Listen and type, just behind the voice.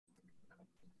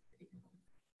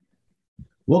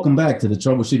Welcome back to the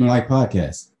Troubleshooting Life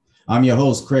Podcast. I'm your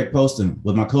host, Craig Poston,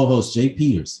 with my co-host, Jay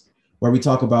Peters, where we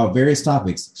talk about various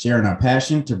topics, sharing our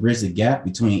passion to bridge the gap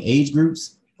between age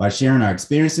groups by sharing our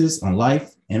experiences on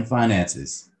life and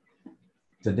finances.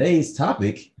 Today's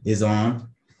topic is on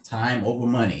time over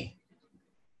money.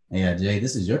 Yeah, Jay,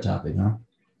 this is your topic, huh?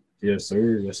 Yes,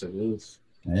 sir. Yes, it is.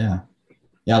 Yeah,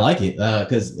 I like it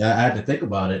because I had to think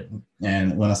about it.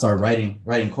 And when I started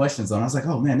writing questions on, I was like,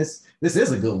 oh man, this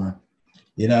is a good one.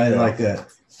 You know, Yeah. like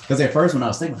because at first when I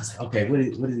was thinking, I was like, okay,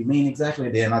 what does he mean exactly?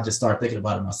 And then I just started thinking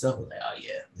about it myself. I was like, oh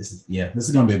this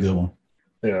is gonna be a good one.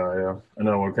 Yeah. I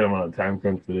know we're kind of on a time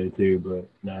crunch today too, but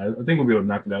no, I think we'll be able to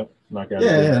knock it out.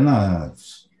 No.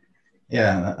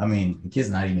 Yeah, I mean, the kid's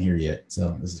not even here yet,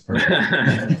 so this is perfect.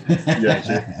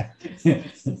 Gotcha.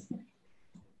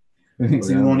 So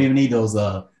you won't even need those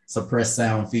suppressed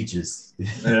sound features.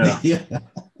 Yeah.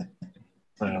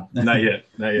 Not yet.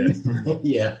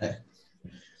 Yeah.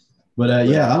 But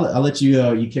I'll let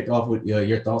you kick off with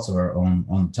your thoughts on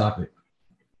the topic.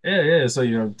 Yeah.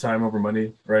 So time over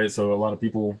money, right? So a lot of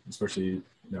people, especially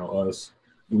us,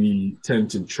 we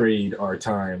tend to trade our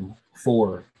time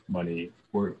for money,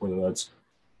 whether that's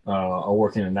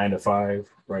working a 9 to 5,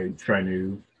 right? Trying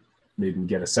to maybe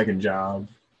get a second job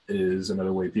is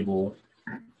another way people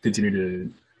continue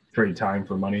to trade time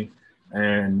for money.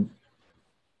 And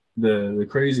the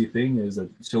crazy thing is that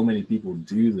so many people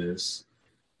do this,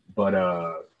 but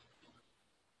a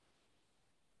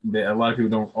lot of people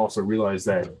don't also realize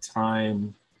that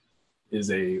time is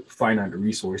a finite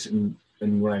resource. And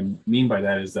what I mean by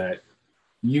that is that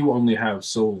you only have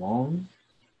so long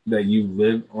that you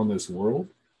live on this world.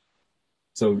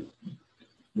 So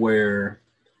where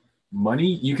money,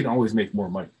 you can always make more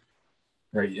money,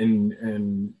 right?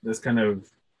 And that's kind of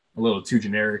a little too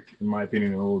generic, in my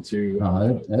opinion, a little too.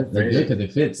 That's good because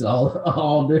it fits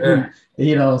all different,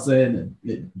 what I'm saying?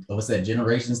 What's that?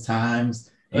 Generations,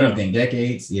 times, anything,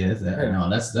 decades. Yeah,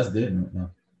 that's good. Yeah.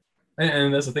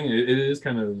 And that's the thing. It is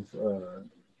kind of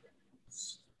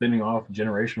spinning off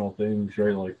generational things,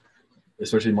 right? Like,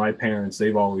 especially my parents,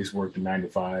 they've always worked a 9 to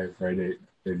 5, right?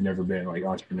 They've never been like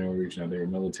entrepreneurs. They were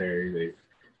military. They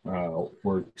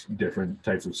worked different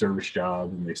types of service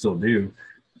jobs, and they still do.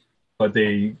 But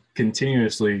they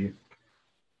continuously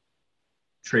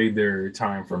trade their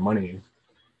time for money,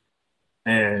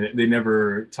 and they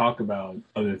never talk about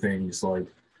other things like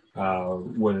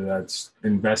whether that's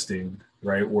investing,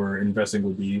 right? Where investing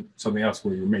would be something else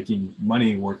where you're making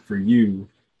money work for you,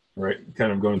 right?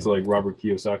 Kind of going to like Robert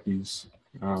Kiyosaki's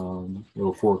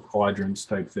little 4 quadrants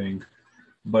type thing.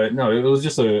 But no, it was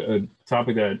just a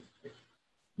topic that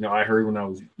I heard when I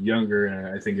was younger, and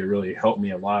I think it really helped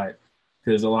me a lot.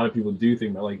 Because a lot of people do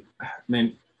think that, like,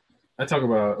 man, I talk to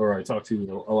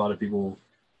a lot of people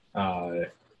that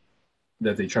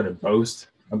they try to boast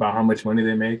about how much money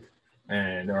they make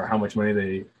or how much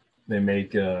money they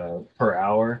make per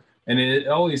hour. And it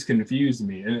always confused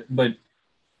me. But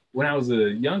when I was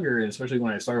younger, and especially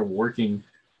when I started working,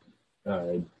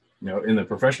 in the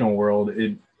professional world,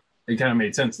 it kind of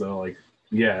made sense though. Like,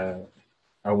 yeah,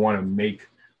 I want to make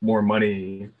more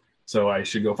money, so I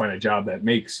should go find a job that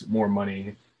makes more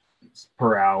money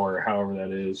per hour, however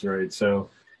that is, right? So,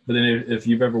 but then if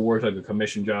you've ever worked like a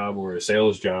commission job or a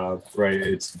sales job, right,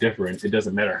 it's different. It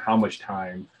doesn't matter how much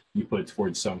time you put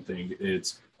towards something.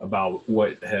 It's about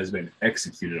what has been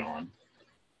executed on,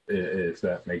 if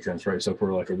that makes sense, right? So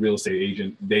for like a real estate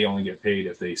agent, they only get paid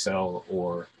if they sell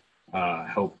or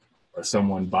help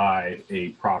someone buy a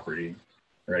property.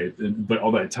 Right. But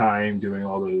all that time doing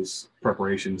all those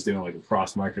preparations, doing like a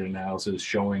cross market analysis,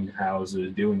 showing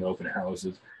houses, doing open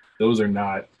houses, those are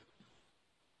not,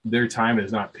 their time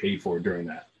is not paid for during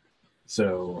that.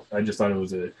 So I just thought it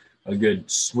was a good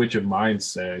switch of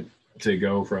mindset to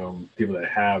go from people that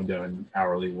have done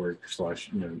hourly work /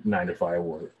 9 to 5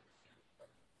 work.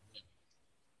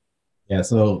 Yeah.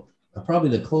 So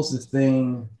probably the closest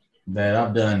thing that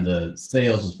I've done to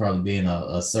sales was probably being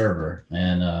a server,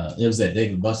 and it was at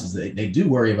Dave & Buster's. They do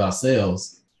worry about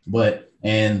sales,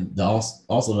 and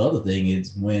also the other thing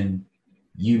is when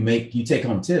you take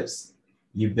home tips,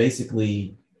 you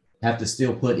basically have to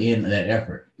still put in that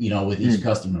effort, with each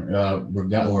customer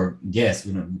or guest.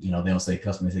 They don't say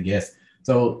customer, they say guest.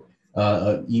 So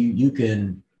you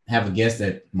can have a guest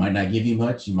that might not give you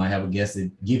much. You might have a guest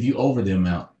that give you over the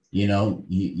amount.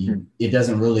 It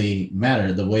doesn't really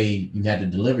matter the way you had to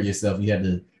deliver yourself. You had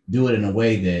to do it in a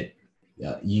way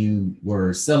that you were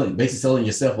basically selling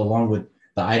yourself along with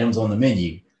the items on the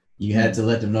menu. You had to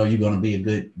let them know you're going to be a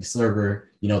good server,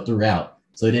 throughout.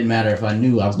 So it didn't matter if I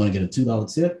knew I was going to get a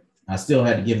 $2 tip. I still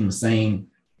had to give them the same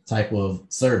type of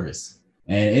service.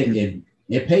 And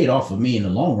it paid off for me in the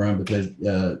long run because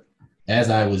as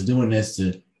I was doing this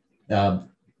at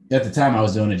the time I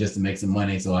was doing it just to make some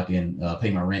money so I can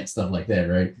pay my rent, stuff like that,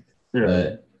 right?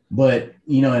 Yeah. But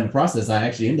in the process, I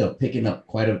actually ended up picking up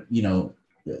quite a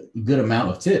good amount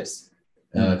of tips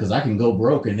because I can go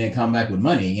broke and then come back with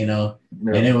money, and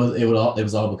it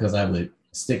was all because I would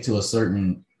stick to a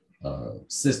certain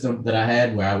system that I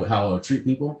had where how I would treat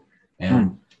people,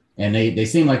 and they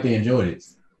seemed like they enjoyed it.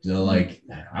 So like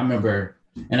I remember,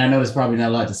 and I know it's probably not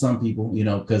a lot to some people,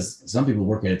 because some people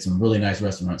work at some really nice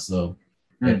restaurants, so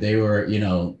if they were,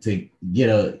 to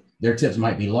get their tips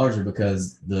might be larger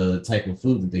because the type of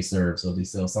food that they serve. So they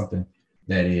sell something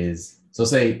that is, so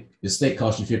say the steak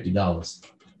costs you $50,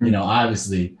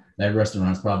 obviously that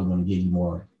restaurant's probably going to give you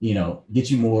more,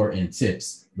 get you more in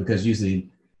tips because usually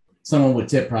someone would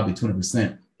tip probably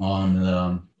 20% on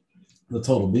the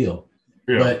total bill.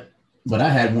 Yeah. But I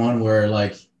had one where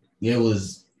like, it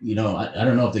was, I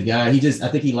don't know if the guy, I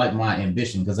think he liked my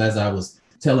ambition because as I was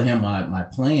telling him my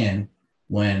plan,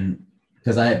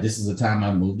 because this is the time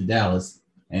I moved to Dallas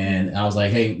and I was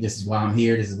like, hey, this is why I'm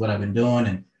here. This is what I've been doing.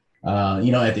 And,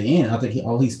 at the end, I think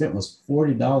all he spent was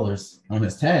 $40 on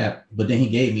his tab, but then he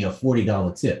gave me a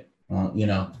 $40 tip,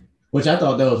 which I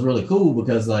thought that was really cool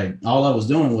because like all I was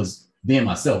doing was being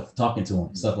myself, talking to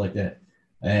him, stuff like that.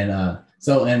 And I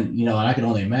can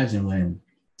only imagine when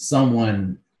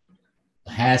someone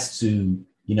has to,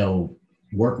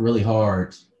 work really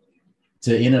hard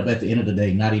to end up at the end of the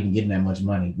day not even getting that much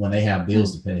money when they have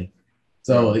bills to pay.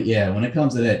 So yeah, when it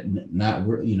comes to that,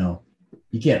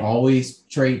 you can't always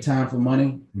trade time for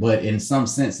money, but in some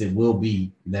sense it will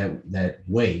be that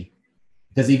way.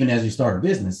 Because even as you start a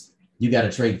business, you got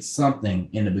to trade something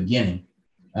in the beginning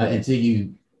until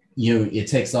it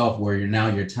takes off where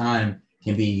your time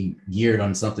can be geared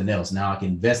on something else. Now I can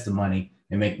invest the money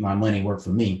and make my money work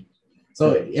for me.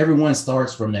 So everyone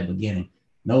starts from that beginning.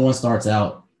 No one starts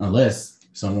out unless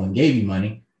someone gave you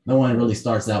money. No one really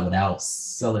starts out without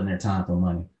selling their time for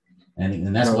money.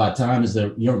 And that's why time is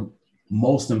your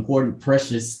most important,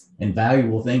 precious, and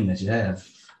valuable thing that you have.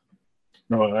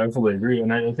 No, I fully agree.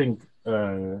 And I think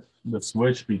the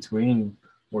switch between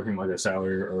working like a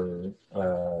salary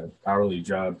or hourly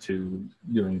job to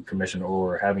doing commission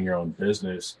or having your own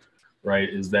business, right,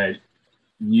 is that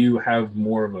you have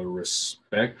more of a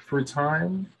respect for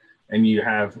time and you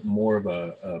have more of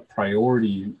a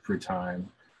priority for time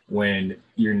when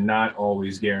you're not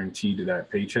always guaranteed to that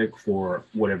paycheck for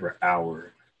whatever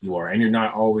hour you are. And you're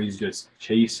not always just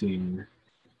chasing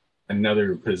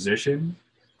another position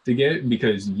to get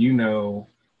because you know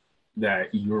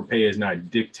that your pay is not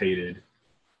dictated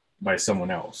by someone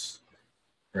else,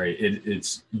 right?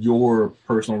 It's your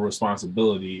personal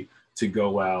responsibility to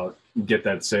go out, get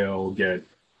that sale, get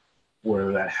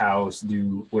whatever that house,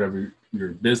 do whatever your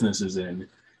business is in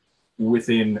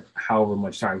within however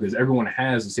much time, because everyone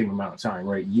has the same amount of time,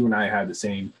 right? You and I have the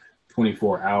same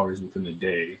 24 hours within the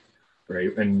day,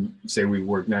 right? And say we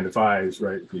work 9 to 5s,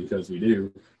 right? Because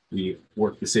we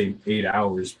work the same 8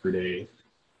 hours per day.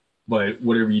 But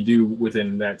whatever you do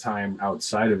within that time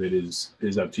outside of it is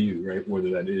up to you, right?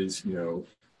 Whether that is,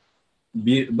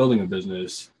 building a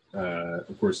business,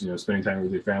 of course, spending time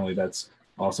with your family, that's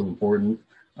also important.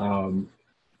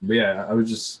 But yeah, it was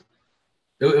just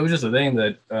a thing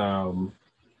that,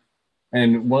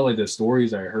 and one of like the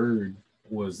stories I heard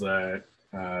was that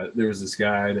there was this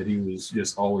guy that he was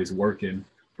just always working,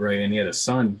 right? And he had a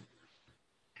son,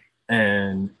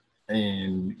 and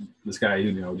this guy,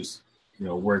 just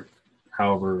work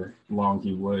however long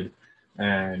he would,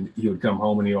 and he would come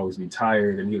home and he'd always be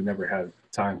tired, and he would never have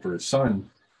time for his son,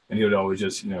 and he would always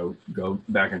just go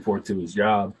back and forth to his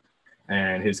job,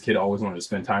 and his kid always wanted to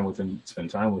spend time with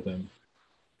him.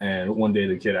 And one day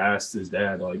the kid asked his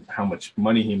dad like how much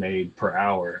money he made per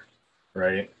hour,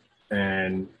 right?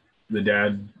 And the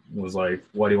dad was like,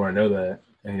 "Why do you want to know that?"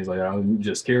 And he's like, "I'm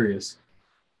just curious."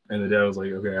 And the dad was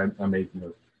like, "Okay, I make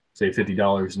say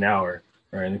 $50 an hour,"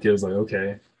 right? And the kid was like,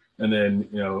 "Okay." And then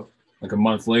like a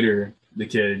month later, the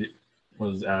kid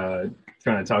was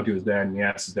trying to talk to his dad, and he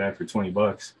asked his dad for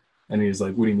 $20, and he's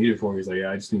like, "What do you need it for?" He's like,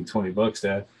 "Yeah, I just need $20,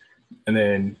 Dad." And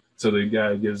then so the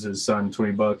guy gives his son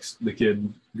 $20. The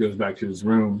kid goes back to his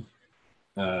room.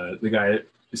 The guy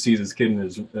sees his kid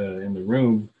in the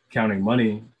room counting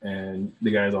money, and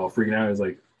the guy's all freaking out. He's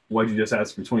like, "Why'd you just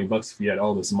ask for $20 if you had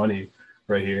all this money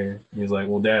right here?" And he's like,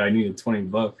 "Well, Dad, I needed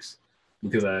 $20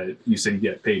 because you said you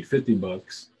get paid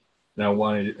 $50, and I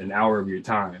wanted an hour of your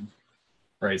time."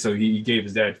 Right. So he gave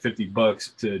his dad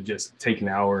 $50 to just take an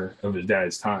hour of his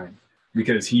dad's time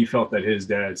because he felt that his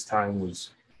dad's time was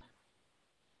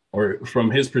or from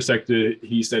his perspective,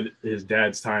 he said his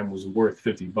dad's time was worth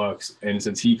 $50, and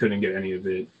since he couldn't get any of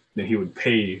it, then he would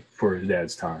pay for his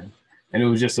dad's time. And it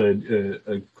was just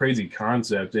a crazy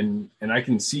concept, and I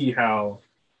can see how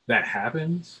that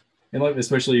happens, and like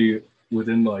especially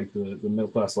within like the middle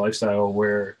class lifestyle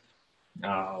where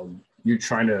you're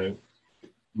trying to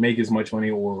make as much money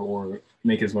or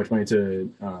make as much money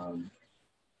to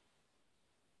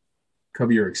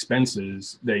cover your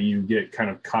expenses, that you get kind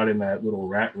of caught in that little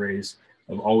rat race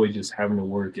of always just having to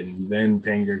work and then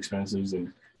paying your expenses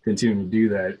and continuing to do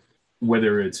that,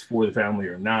 whether it's for the family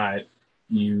or not.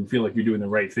 You feel like you're doing the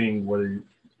right thing,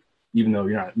 even though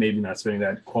you're not, maybe not spending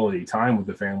that quality time with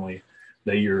the family,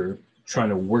 that you're trying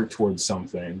to work towards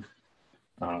something.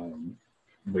 But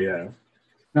yeah.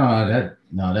 That's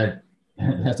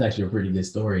actually a pretty good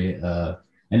story.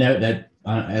 And that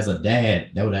as a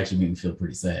dad, that would actually make me feel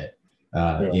pretty sad.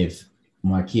 If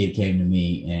my kid came to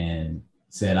me and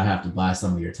said, I have to buy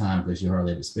some of your time because you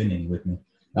hardly ever spend any with me.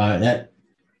 That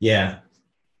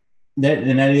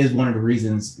is one of the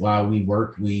reasons why we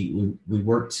work. We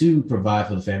work to provide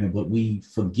for the family, but we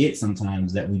forget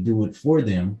sometimes that we do it for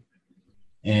them.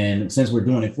 And since we're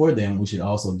doing it for them, we should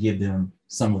also give them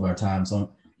some of our time.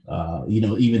 So,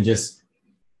 even just,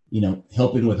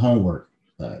 helping with homework,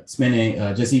 spending,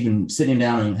 just even sitting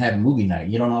down and having movie night.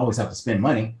 You don't always have to spend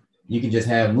money. You can just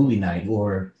have movie night,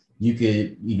 or you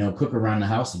could, cook around the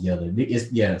house together.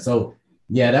 That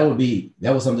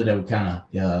was something that would kind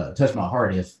of touch my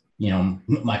heart if,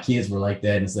 my kids were like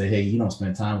that and say, hey, you don't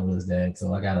spend time with us, Dad.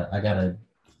 So I gotta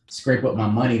scrape up my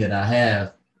money that I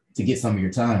have to get some of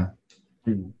your time.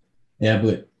 Mm-hmm. Yeah,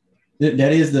 but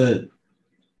that is the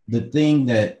thing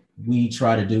that we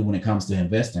try to do when it comes to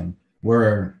investing.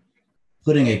 We're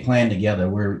putting a plan together.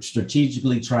 We're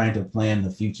strategically trying to plan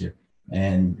the future.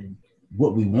 And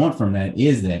what we want from that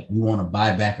is that we want to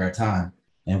buy back our time.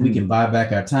 And if we can buy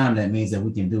back our time, that means that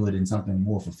we can do it in something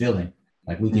more fulfilling.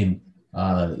 Like we can,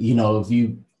 if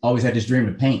you always had this dream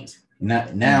to paint,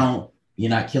 now you're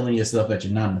not killing yourself at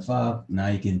your 9 to 5. Now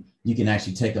you can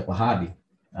actually take up a hobby.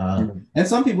 And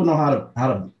some people know how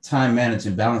to time manage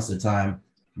and balance the time.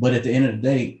 But at the end of the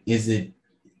day, is it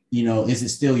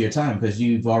still your time? Because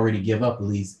you've already give up at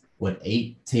least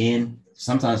 8, 10.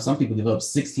 Sometimes some people give up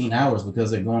 16 hours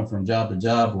because they're going from job to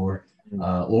job, or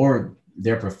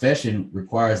their profession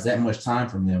requires that much time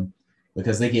from them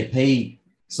because they get paid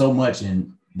so much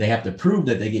and they have to prove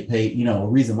that they get paid, a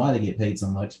reason why they get paid so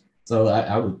much. So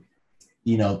I would,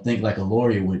 think like a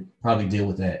lawyer would probably deal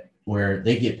with that, where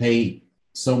they get paid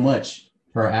so much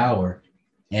per hour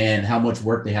and how much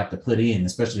work they have to put in,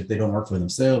 especially if they don't work for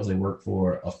themselves, they work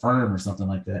for a firm or something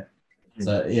like that.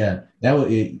 So yeah, that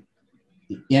would,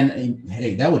 and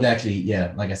hey, that would actually,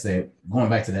 like I said, going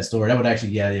back to that story, that would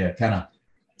actually, kind of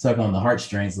tug on the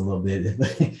heartstrings a little bit.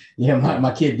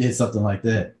 My kid did something like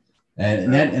that.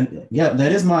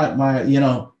 That is my,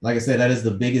 like I said, that is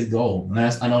the biggest goal. And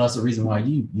I know that's the reason why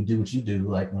you do what you do,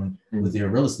 like with your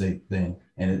real estate thing,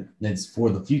 and it's for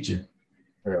the future.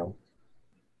 Yeah.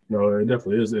 No, it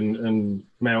definitely is. And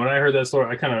man, when I heard that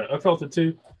story, I felt it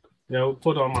too,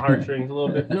 pulled on my heartstrings a little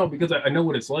bit. No, because I know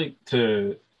what it's like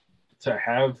to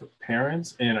have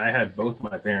parents, and I had both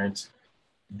my parents,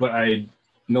 but I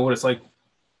know what it's like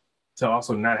to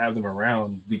also not have them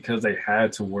around because they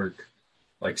had to work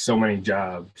like so many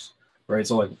jobs, right?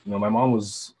 So like, my mom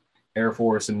was Air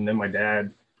Force, and then my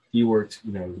dad, he worked,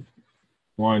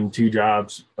 1, 2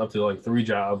 jobs, up to like 3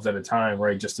 jobs at a time,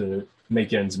 right? Just to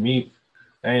make ends meet.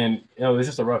 And, it was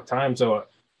just a rough time. So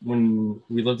when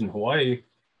we lived in Hawaii,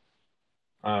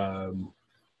 and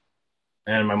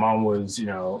my mom was,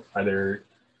 either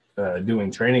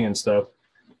doing training and stuff,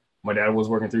 my dad was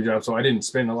working 3 jobs. So I didn't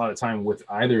spend a lot of time with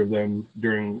either of them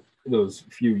during those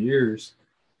few years.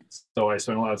 So I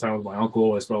spent a lot of time with my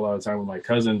uncle. I spent a lot of time with my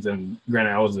cousins. And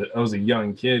granted, I was a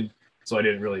young kid, so I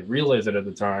didn't really realize it at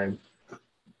the time.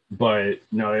 But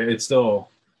it's still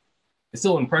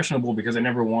impressionable because I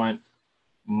never want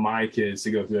my kids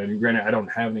to go through that. And granted, I don't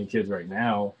have any kids right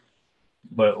now,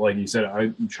 but like you said,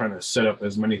 I'm trying to set up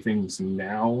as many things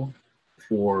now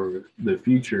for the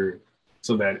future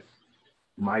so that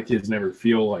my kids never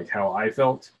feel like how I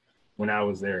felt when I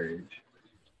was their age.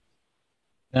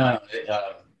 When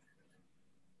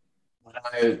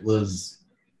I was,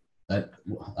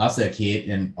 I'll say a kid,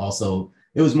 and also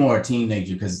it was more a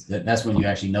teenager because that's when you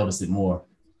actually notice it more.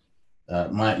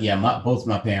 Both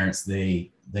my parents,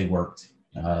 they worked.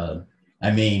 I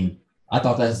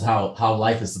thought that's how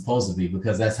life is supposed to be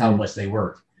because that's how much they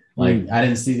worked. Like I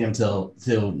didn't see them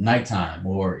till nighttime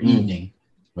or evening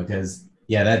because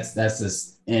that's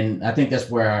just, and I think that's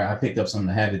where I picked up some of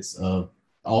the habits of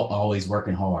always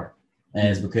working hard. And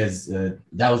it's because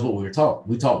that was what we were taught.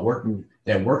 We taught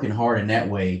working hard in that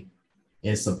way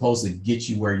is supposed to get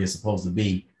you where you're supposed to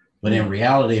be. But in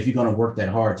reality, if you're going to work that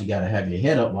hard, you got to have your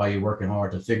head up while you're working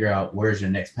hard to figure out where's your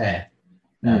next path.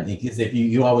 Because if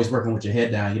you're always working with your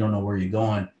head down, you don't know where you're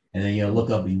going, and then you'll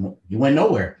look up, you went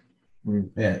nowhere.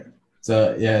 Yeah.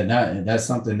 So yeah, that's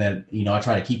something that, I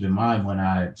try to keep in mind when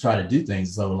I try to do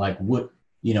things. So like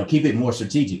keep it more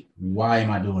strategic. Why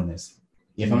am I doing this?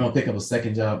 If I'm going to pick up a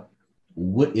second job,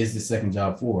 what is the second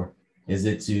job for? Is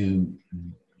it to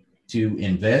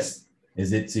invest?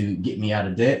 Is it to get me out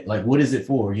of debt? Like, what is it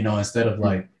for? Instead of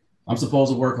like, I'm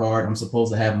supposed to work hard. I'm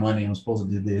supposed to have money. I'm supposed to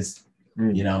do this,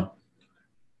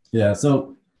 Yeah.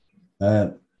 So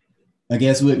I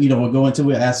guess we'll go into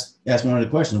it. Ask one of the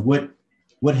questions.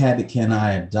 What habit can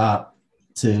I adopt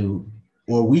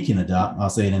or we can adopt? I'll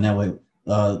say it in that way,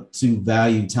 to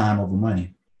value time over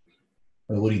money.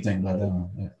 What do you think about that one?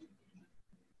 Yeah.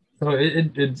 So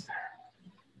it's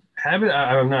habit.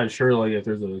 I'm not sure like if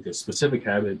there's a specific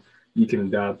habit you can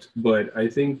adopt, but I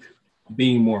think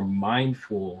being more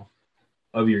mindful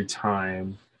of your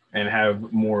time and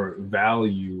have more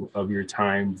value of your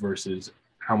time versus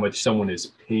how much someone is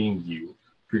paying you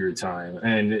for your time.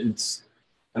 And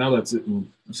I know it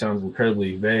sounds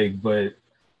incredibly vague, but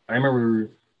I remember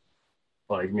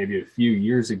like maybe a few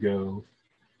years ago,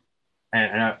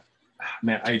 and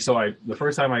the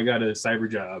first time I got a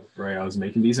cyber job, right, I was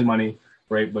making decent money,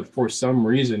 right, but for some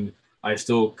reason I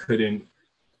still couldn't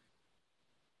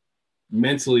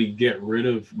mentally get rid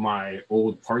of my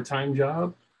old part-time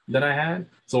job that I had.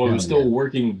 So I was still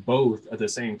working both at the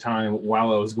same time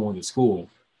while I was going to school,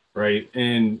 right?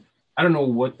 And I don't know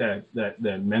what that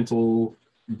mental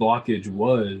blockage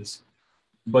was,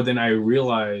 but then I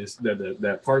realized that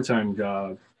that part-time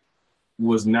job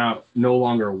was no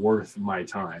longer worth my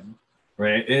time,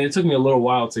 right? And it took me a little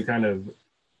while to kind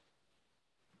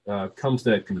of come to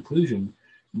that conclusion,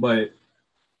 but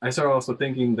I started also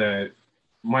thinking that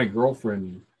my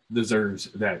girlfriend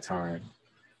deserves that time,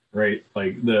 right?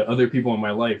 Like the other people in my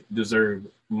life deserve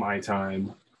my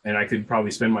time, and I could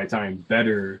probably spend my time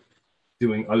better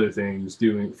doing other things,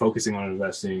 focusing on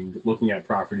investing, looking at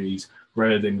properties,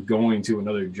 rather than going to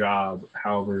another job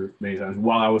however many times.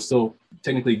 While I was still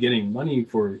technically getting money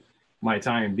for my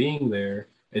time being there,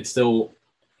 it's still,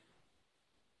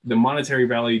 the monetary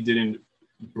value didn't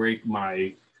break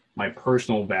my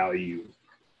personal value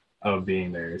of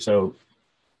being there. So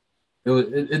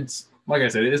it's like I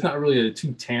said, it's not really a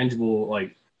too tangible,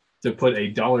 like to put a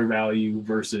dollar value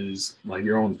versus like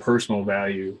your own personal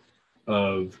value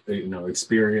of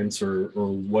experience or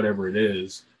whatever it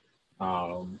is.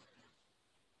 I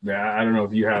don't know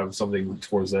if you have something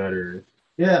towards that or.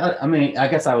 Yeah, I mean, I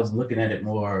guess I was looking at it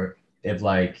more if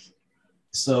like,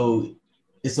 so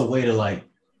it's a way to like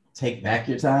take back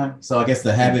your time. So I guess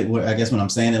the habit, I guess when I'm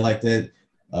saying it like that,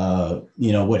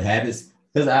 what habits,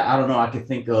 because I don't know, I could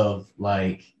think of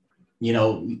like, you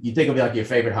think of like your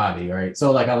favorite hobby, right?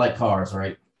 So like I like cars,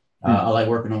 right? I like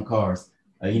working on cars.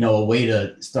 A way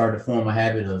to start to form a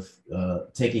habit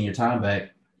of taking your time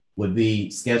back would be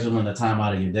scheduling the time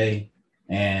out of your day,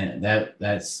 and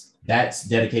that's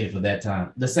dedicated for that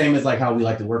time. The same as like how we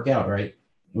like to work out, right?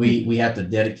 We have to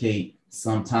dedicate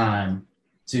some time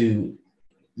to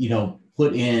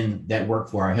put in that work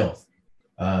for our health,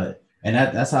 and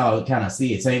that's how I kind of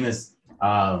see it. Same as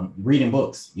reading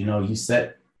books. You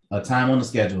set a time on the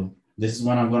schedule. This is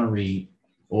when I'm going to read,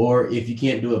 or if you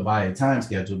can't do it by a time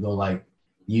schedule, go like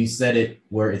you set it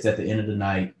where it's at the end of the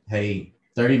night. Hey,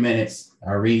 30 minutes,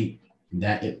 I read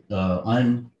that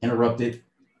uninterrupted.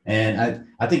 And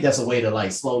I think that's a way to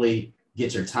like slowly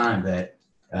get your time back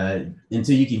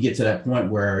until you can get to that point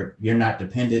where you're not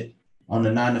dependent on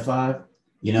the 9 to 5,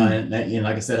 and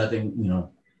like I said, I think,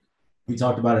 we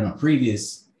talked about it in a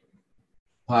previous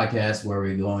podcast where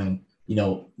we're going,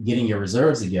 getting your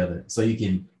reserves together so you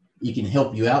can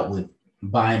help you out with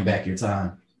buying back your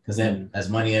time, because then as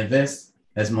money invests,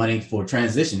 that's money for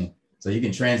transitioning. So you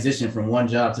can transition from one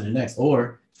job to the next,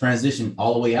 or transition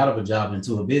all the way out of a job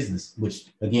into a business, which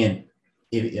again,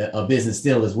 a business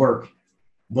still is work,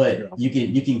 but you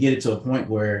can get it to a point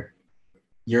where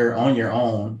you're on your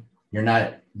own. You're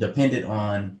not dependent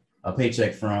on a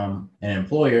paycheck from an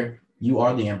employer. You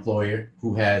are the employer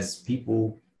who has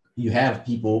people. You have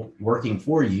people working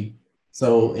for you.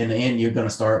 So in the end, you're going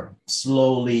to start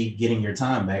slowly getting your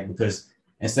time back, because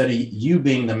instead of you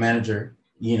being the manager,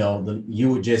 you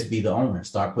would just be the owner.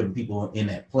 Start putting people in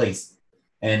that place.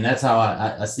 And that's how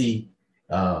I see,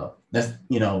 that's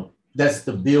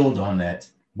the build on that.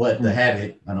 But the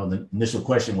habit, I know the initial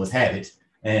question was habit.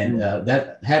 And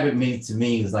that habit means to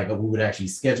me is like we would actually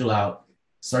schedule out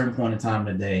a certain point in time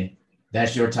in the day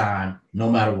that's your time, no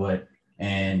matter what.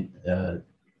 And to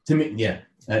me, yeah,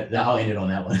 I'll end it on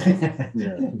that one.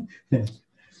 Yeah.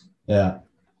 Yeah.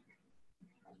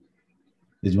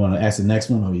 Did you want to ask the next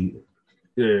one, or you?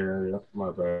 Yeah. My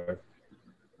bad.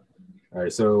 All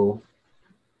right. So,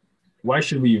 why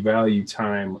should we value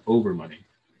time over money?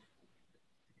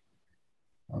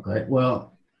 Okay.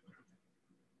 Well,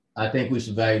 I think we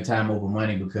should value time over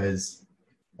money because,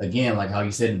 again, like how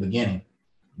you said in the beginning,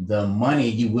 the money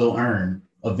you will earn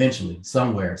eventually,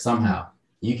 somewhere, somehow.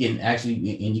 You can actually,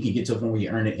 and you can get to a point where you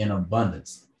earn it in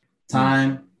abundance.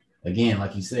 Time, again,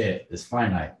 like you said, is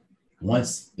finite.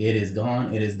 Once it is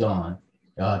gone, it is gone.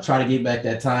 Try to get back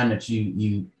that time that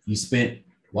you spent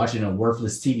watching a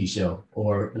worthless TV show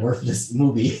or worthless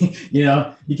movie. You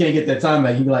can't get that time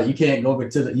back. You be like, you can't go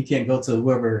to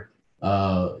whoever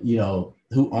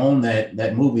who owned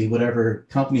that movie, whatever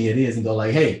company it is, and go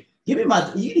like, hey, you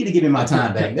need to give me my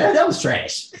time back. That was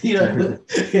trash.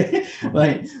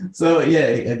 Like, so yeah,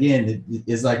 again,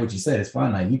 it's like what you said, it's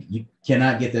finite. You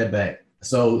cannot get that back.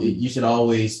 So you should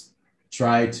always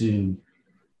try to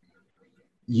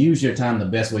use your time the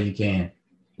best way you can.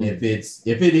 If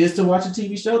it is to watch a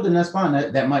TV show, then that's fine.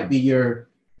 That might be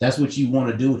that's what you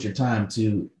want to do with your time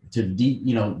to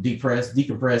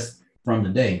decompress from the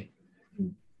day.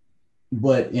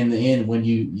 But in the end, when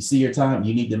you see your time,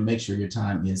 you need to make sure your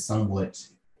time is somewhat,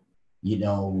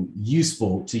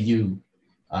 useful to you.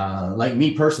 Like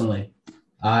me personally,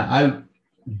 I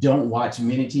don't watch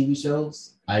many TV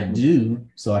shows. I do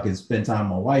so I can spend time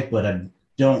with my wife, but I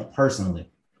don't personally.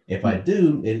 If I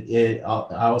do,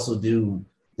 I also do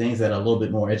things that are a little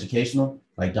bit more educational,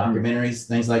 like documentaries,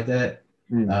 things like that.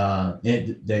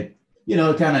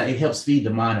 It helps feed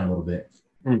the mind a little bit.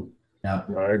 Yeah,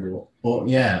 I agree. Or I'll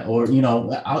get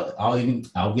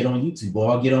on YouTube,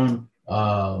 or I'll get on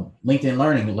LinkedIn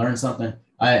Learning to learn something.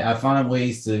 I find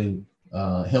ways to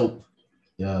help,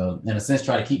 in a sense,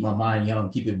 try to keep my mind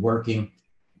young, keep it working,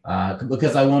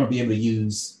 because I want to be able to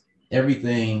use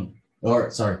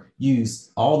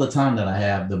use all the time that I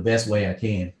have the best way I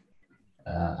can.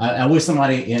 I wish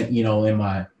somebody in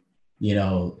my,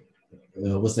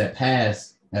 what's that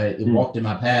past, walked in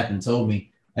my path and told me,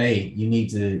 hey, you need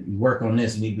to work on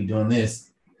this. You need to be doing this.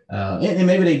 And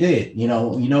maybe they did,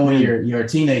 when you're a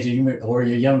teenager or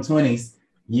your young 20s,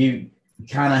 you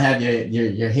kind of have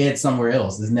your head somewhere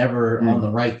else. It's never on the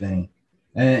right thing.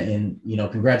 And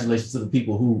congratulations to the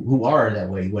people who are that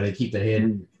way, where they keep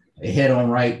their head on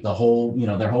right the whole,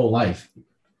 their whole life.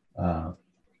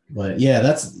 But yeah,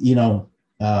 that's,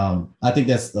 I think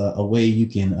that's a way you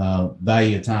can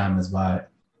value your time, is by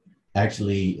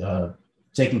actually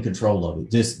taking control of it,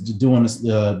 just doing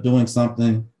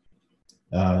something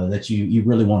that you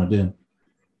really want to do.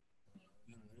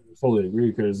 I fully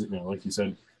agree, because like you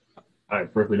said, I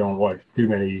personally don't watch too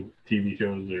many TV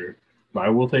shows, but I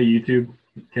will say YouTube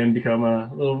can become a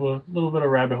little bit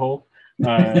of rabbit hole.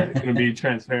 Going to be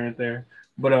transparent there,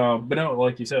 but no,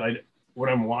 like you said, when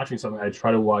I'm watching something, I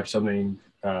try to watch something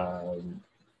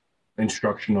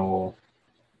instructional,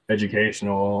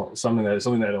 educational, something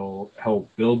that'll help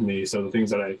build me. So the things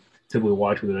that I typically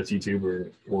watch, whether that's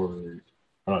YouTube or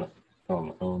I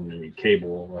don't own any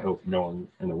cable. I hope no one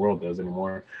in the world does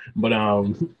anymore. But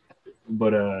no.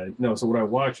 So what I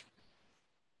watch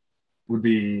would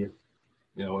be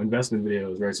investment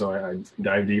videos, right? So I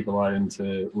dive deep a lot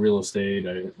into real estate.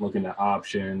 I look into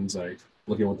options. I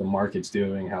look at what the market's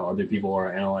doing, how other people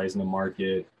are analyzing the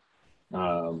market,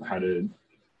 how to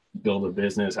build a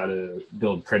business, how to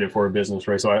build credit for a business,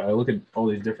 right? So I look at all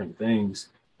these different things.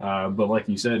 But like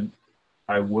you said,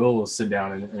 I will sit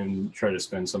down and try to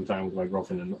spend some time with my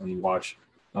girlfriend and watch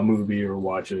a movie or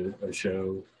watch a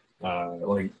show.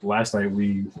 Like last night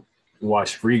we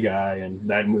watched Free Guy, and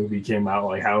that movie came out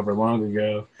like however long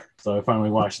ago. So I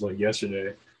finally watched it like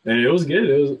yesterday, and it was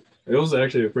good. It was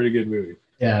actually a pretty good movie.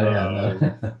 Yeah.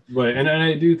 But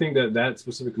I do think that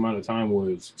specific amount of time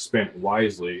was spent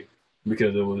wisely,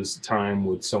 because it was time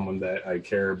with someone that I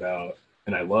care about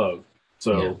and I love.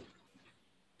 So,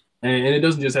 and it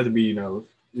doesn't just have to be,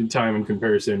 time in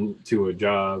comparison to a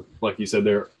job. Like you said,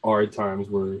 there are times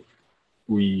where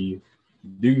we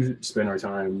do spend our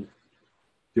time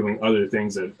doing other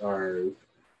things that are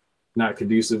not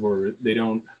conducive, or they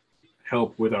don't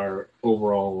help with our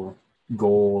overall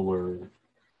goal or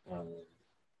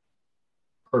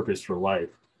purpose for life.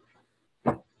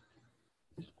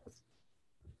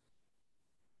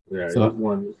 Yeah,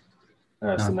 So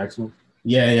that's the next one.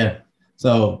 Yeah.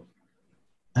 So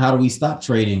how do we stop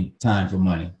trading time for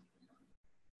money?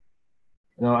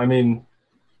 I mean,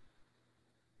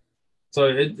 so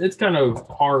it's kind of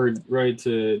hard, right,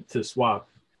 to swap,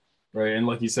 right? And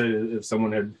like you said, if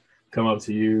someone had come up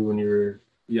to you when you were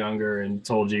younger and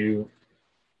told you,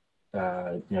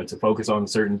 to focus on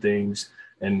certain things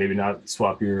and maybe not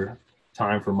swap your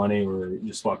time for money, or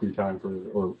just swap your time for,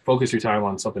 or focus your time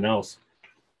on something else,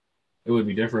 it would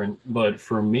be different. But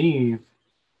for me,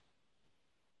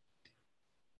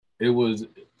 it was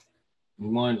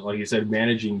one, like you said,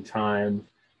 managing time.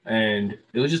 And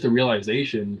it was just a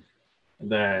realization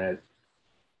that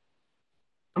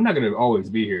I'm not going to always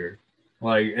be here.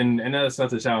 Like, and that's not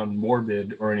to sound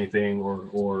morbid or anything,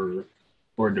 or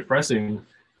depressing,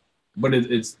 but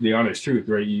it's the honest truth,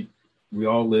 right? We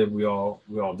all live, we all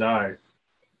die.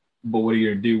 But what are you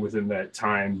going to do within that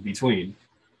time between,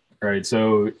 right?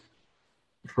 So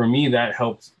for me, that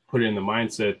helped put in the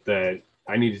mindset that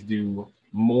I need to do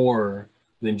more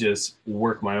than just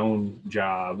work my own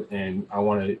job, and I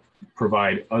want to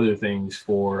provide other things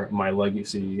for my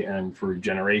legacy and for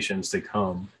generations to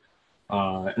come.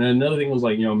 And another thing was,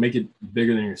 like, make it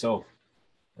bigger than yourself,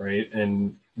 right?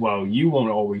 And while you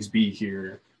won't always be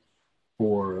here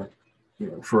for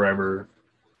forever,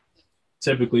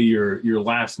 typically your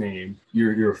last name,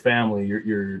 your family,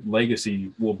 your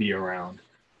legacy will be around,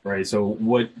 right? So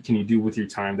what can you do with your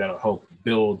time that'll help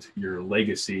build your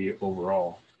legacy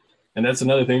overall? And that's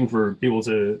another thing for people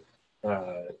to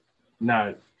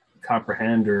not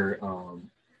comprehend or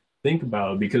think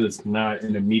about, because it's not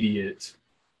an immediate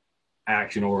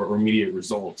action or immediate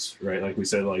results, right? Like we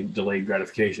said, like delayed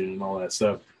gratification and all that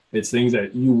stuff. It's things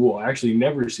that you will actually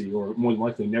never see, or more than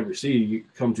likely never see,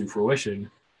 come to fruition.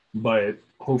 But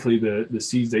hopefully the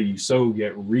seeds that you sow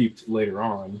get reaped later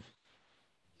on.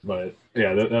 But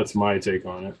yeah, that's my take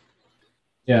on it.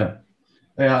 Yeah.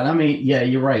 Yeah, I mean, yeah,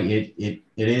 you're right. It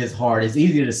is hard. It's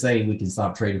easier to say we can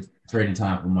stop trading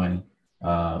time for money,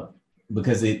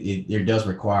 because it does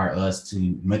require us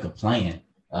to make a plan.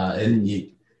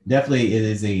 It definitely, it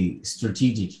is a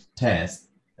strategic task.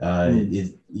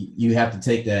 You have to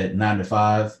take that 9 to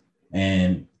 5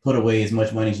 and put away as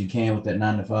much money as you can with that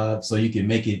 9 to 5, so you can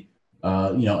make it.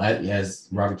 As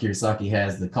Robert Kiyosaki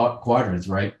has the quadrants,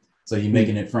 right? So you're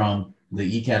making it from the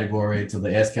E category to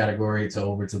the S category to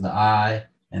over to the I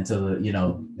and to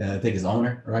the, I think it's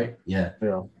owner, right? Yeah.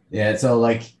 Yeah. So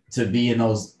like, to be in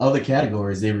those other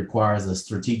categories, it requires a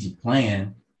strategic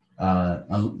plan.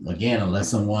 Again,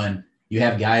 unless you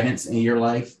have guidance in your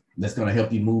life that's going to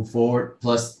help you move forward,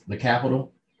 plus the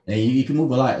capital, and you can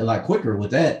move a lot quicker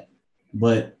with that.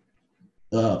 But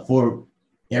for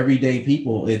everyday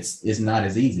people, it's not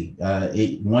as easy.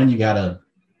 You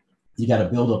gotta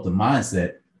build up the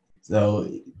mindset. So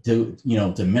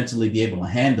to mentally be able to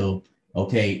handle,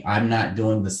 okay, I'm not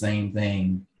doing the same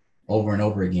thing over and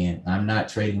over again. I'm not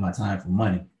trading my time for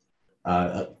money.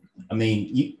 I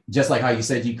mean, just like how you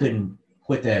said you couldn't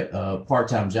quit that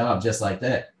part-time job just like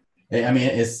that. I mean,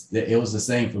 it was the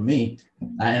same for me.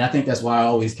 And I think that's why I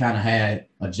always kind of had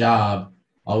a job.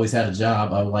 I was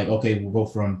like, okay, we'll go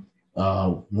from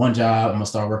one job. I'm gonna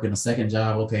start working a second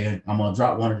job. Okay, I'm gonna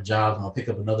drop one of the jobs. I'm gonna pick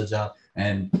up another job.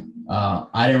 And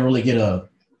I didn't really get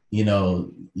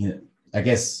I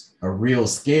guess a real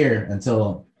scare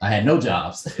until I had no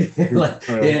jobs. But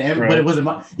it wasn't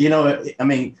my, I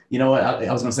mean, what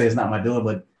I was gonna say, it's not my doing,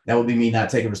 but that would be me not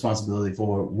taking responsibility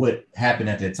for what happened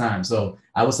at that time. So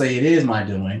I would say it is my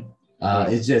doing.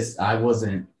 It's just I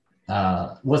wasn't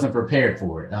prepared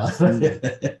for it.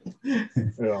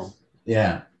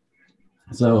 Yeah.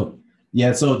 So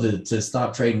to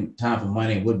stop trading time for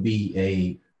money would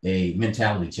be a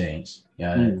mentality change.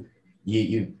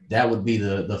 You that would be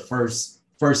the first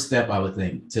step, I would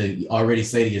think, to already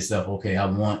say to yourself, okay, I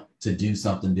want to do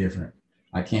something different.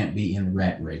 I can't be in the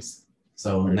rat race.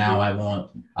 So now I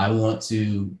want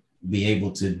to be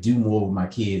able to do more with my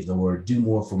kids, or do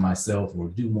more for myself, or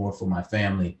do more for my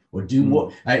family, or do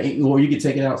more. Or you could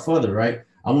take it out further, right?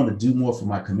 I want to do more for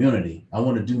my community. I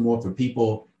want to do more for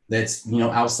people that's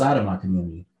outside of my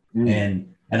community.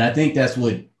 And I think that's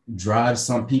what drives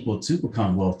some people to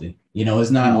become wealthy. It's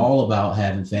not all about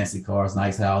having fancy cars,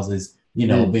 nice houses,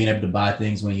 being able to buy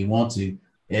things when you want to.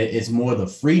 It's more the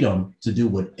freedom to do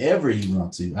whatever you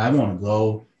want to. I want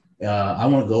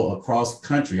to go across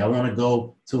country. I want to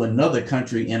go to another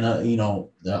country on the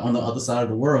other side of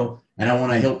the world, and I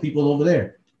want to help people over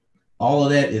there. All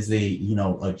of that is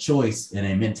a choice and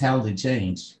a mentality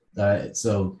change.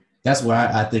 So that's where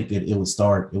I think it would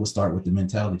start. It would start with the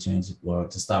mentality change,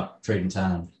 to stop trading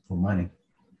time for money.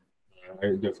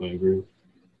 I definitely agree.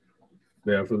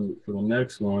 Yeah, for the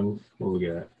next one, what we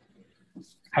got?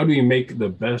 How do you make the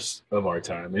best of our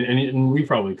time? And we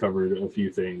probably covered a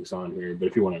few things on here, but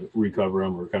if you want to recover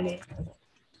them or kind of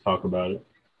talk about it.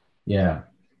 Yeah.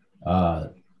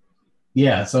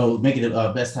 So making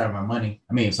the best time of our money.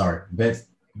 Best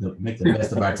make the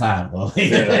best of our time. Well,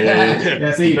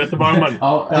 yeah. See, best of our money.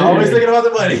 Always thinking about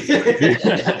the money.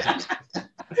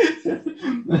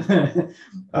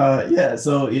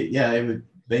 So it would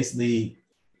basically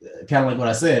kind of like what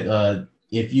I said.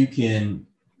 If you can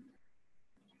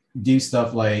do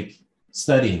stuff like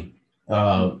studying,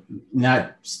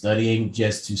 not studying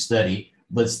just to study,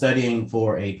 but studying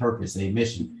for a purpose, a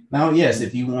mission. Now, yes,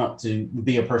 if you want to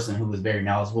be a person who is very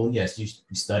knowledgeable, yes, you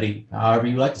study however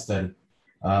you like to study.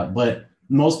 But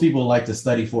most people like to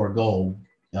study for a goal,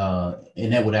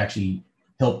 and that would actually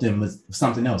help them with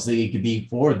something else. It could be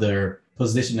for their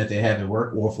position that they have at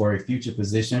work, or for a future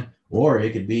position, or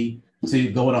it could be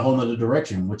to go in a whole other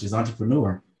direction, which is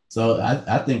entrepreneur. So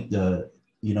I think to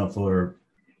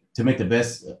make the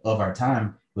best of our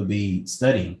time would be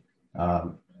studying.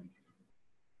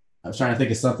 I was trying to think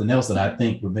of something else that I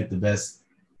think would make the best.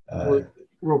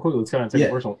 Real quick, let's kind of take it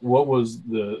personal. What was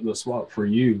the swap for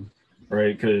you,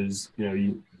 right? Because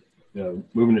you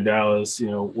moving to Dallas,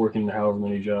 working however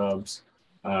many jobs.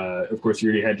 Of course, you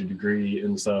already had your degree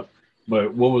and stuff.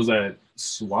 But what was that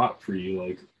swap for you,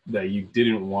 like that you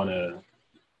didn't want to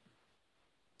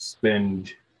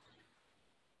spend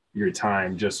your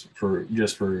time just for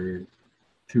to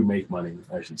make money,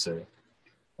 I should say?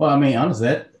 Well, I mean,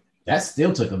 honestly, that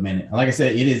still took a minute. Like I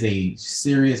said, it is a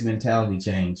serious mentality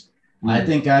change. I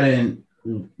think I didn't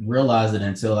realize it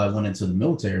until I went into the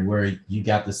military, where you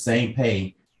got the same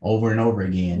pay over and over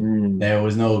again. There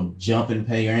was no jump in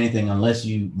pay or anything unless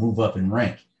you move up in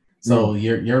rank. So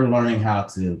you're learning how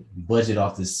to budget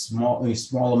off this small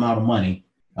amount of money.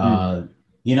 And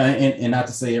not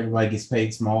to say everybody gets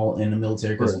paid small in the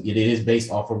military, because it is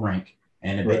based off of rank,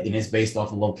 and it's based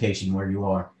off of location where you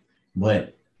are.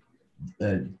 But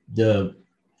the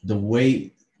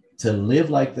way to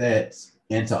live like that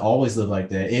and to always live like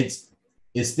that, it's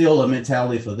still a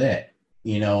mentality for that.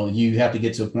 You have to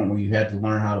get to a point where you have to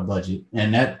learn how to budget,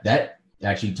 and that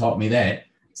actually taught me that.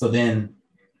 So then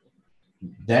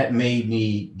that made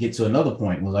me get to another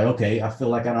point. Was like, okay, I feel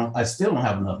like I still don't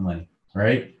have enough money,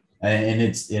 right? And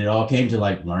it all came to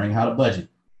like learning how to budget.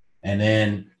 And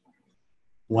then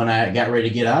when I got ready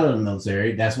to get out of the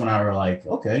military, that's when I was like,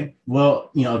 okay, well,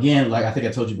 again, like I think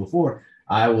I told you before,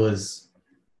 I was,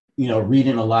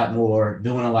 reading a lot more,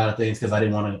 doing a lot of things, because I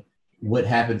didn't want to, what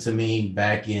happened to me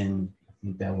back in, I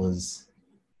think that was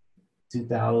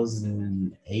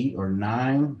 2008 or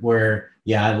 9, where,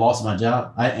 I lost my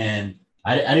job. I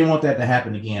didn't want that to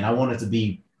happen again. I wanted to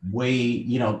be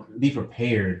be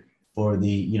prepared for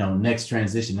the, next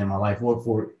transition in my life, or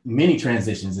for many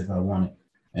transitions if I wanted.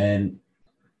 And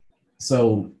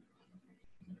so,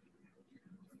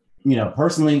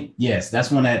 personally, yes,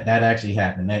 that's when that actually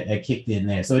happened. That kicked in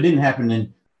there. So it didn't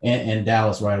happen in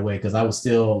Dallas right away, because I was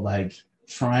still like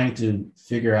trying to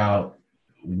figure out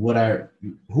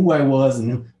who I was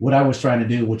and what I was trying to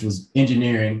do, which was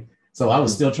engineering. So I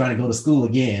was still trying to go to school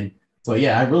again. So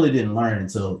I really didn't learn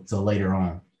until later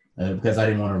on, because I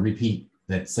didn't want to repeat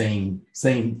that same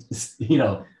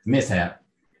mishap.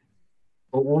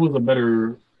 What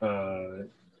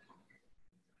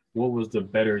was the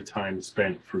better time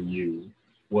spent for you?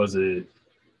 Was it,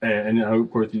 and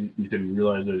of course you didn't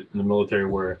realize that in the military,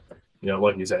 where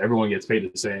like you said, everyone gets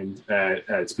paid the same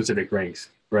at specific ranks,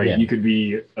 right? Yeah. You could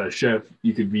be a chef,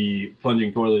 you could be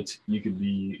plunging toilets, you could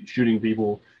be shooting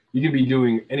people, you could be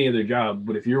doing any other job,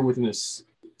 but if you're within a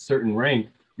certain rank,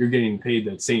 you're getting paid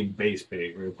that same base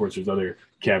pay. Right? Of course, there's other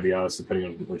caveats depending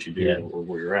on what you do or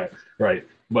where you're at, right?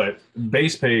 But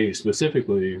base pay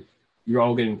specifically, you're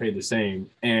all getting paid the same.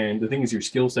 And the thing is, your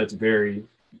skill sets vary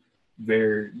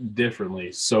very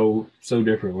differently, so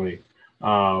differently.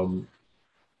 And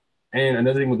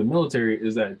another thing with the military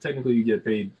is that technically you get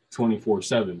paid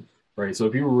 24/7, right? So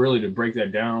if you were really to break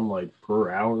that down, like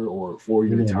per hour or for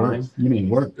your time, you mean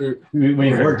work? You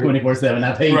mean work 24/7,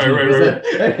 not paid 24/7.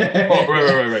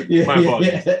 Right. My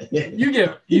apologies.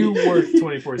 You work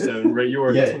 24/7, right? You are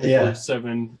a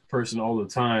 24/7 person all the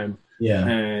time. Yeah.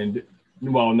 And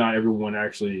while not everyone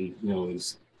actually,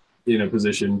 is in a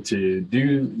position to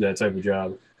do that type of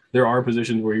job, there are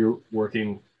positions where you're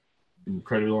working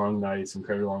incredibly long nights,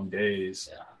 incredibly long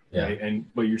days, right?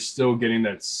 But you're still getting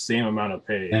that same amount of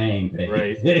pay,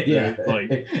 right?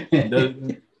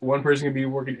 One person can be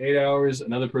working 8 hours,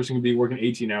 another person can be working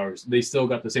 18 hours. They still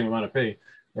got the same amount of pay,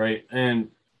 right?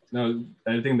 And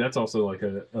I think that's also like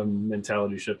a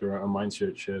mentality shift or a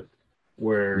mindset shift,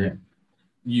 where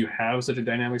you have such a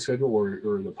dynamic schedule,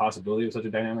 or the possibility of such a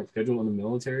dynamic schedule in the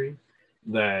military,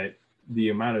 that the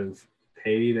amount of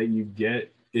pay that you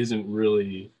get isn't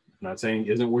really, I'm not saying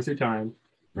isn't worth your time,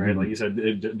 right? Like you said,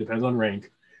 it depends on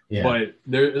rank, but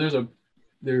there's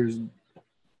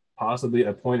possibly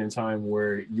a point in time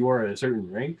where you are at a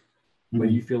certain rank,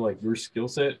 but you feel like your skill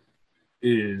set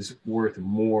is worth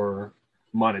more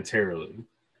monetarily,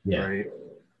 right?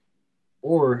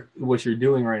 Or what you're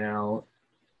doing right now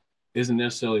isn't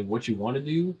necessarily what you want to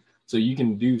do, so you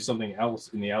can do something else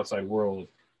in the outside world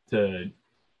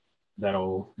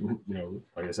that'll,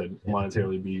 like I said,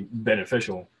 monetarily be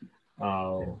beneficial.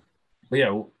 But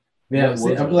yeah.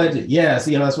 See, I'm glad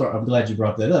that's what I'm glad you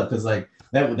brought that up, because like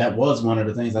that was one of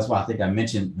the things. That's why I think I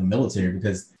mentioned the military,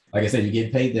 because like I said, you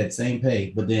get paid that same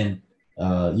pay, but then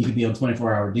you could be on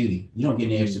 24-hour duty. You don't get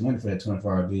any extra money for that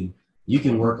 24-hour duty. You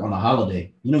can work on a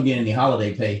holiday. You don't get any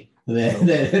holiday pay for that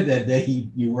day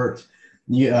you worked.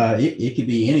 It could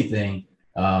be anything.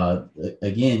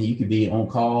 Again, you could be on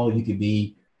call. You could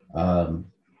be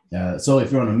so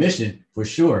if you're on a mission, for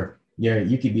sure,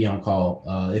 you could be on call.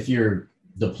 If you're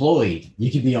deployed, you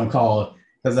could be on call.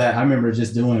 Because I remember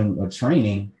just doing a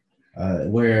training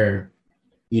where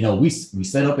we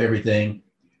set up everything,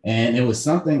 and it was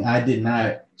something I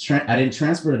didn't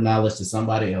transfer the knowledge to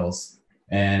somebody else,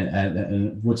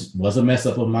 and which was a mess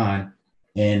up of mine,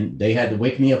 and they had to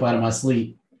wake me up out of my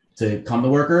sleep to come to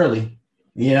work early,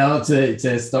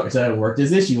 to start to work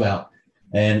this issue out.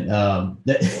 And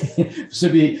that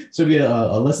should be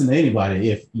a lesson to anybody.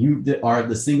 If you are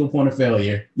the single point of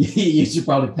failure, you should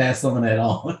probably pass some of that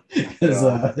on, because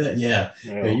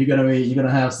you're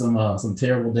gonna have some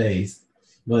terrible days.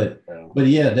 But to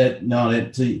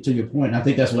your point, I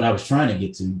think that's what I was trying to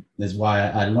get to. That's why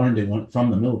I learned it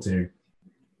from the military.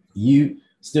 You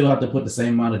still have to put the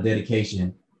same amount of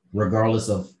dedication, regardless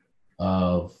of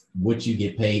what you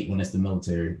get paid when it's the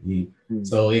military.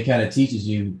 So it kind of teaches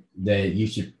you that you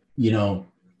should,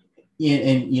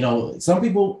 some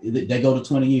people they go to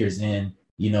 20 years, and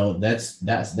that's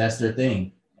their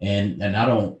thing. And I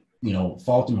don't,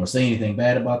 fault them or say anything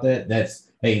bad about that.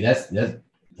 That's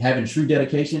having true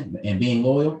dedication and being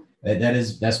loyal.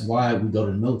 That's why we go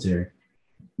to the military.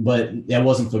 But that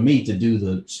wasn't for me to do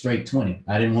the straight 20.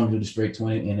 I didn't want to do the straight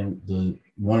 20. And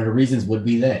one of the reasons would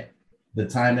be that the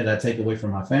time that I take away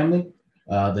from my family,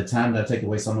 the time that I take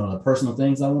away some of the personal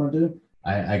things I want to do,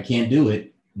 I can't do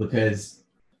it, because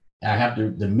I have to.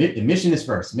 The mission is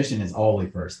first. Mission is always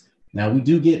first. Now we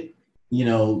do get,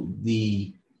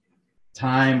 the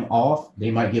time off.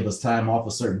 They might give us time off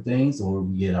of certain things, or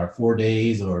we get our 4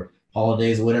 days or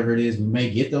holidays or whatever it is. We may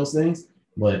get those things,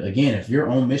 but again, if you're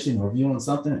on mission or if you're on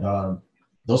something,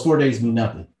 those 4 days mean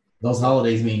nothing. Those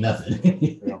holidays mean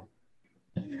nothing.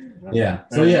 Yeah.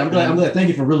 So I'm glad. Thank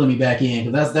you for reeling me back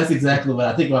in, because that's exactly what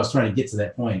I think I was trying to get to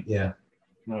that point. Yeah.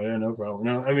 No problem.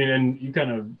 No, I mean, and you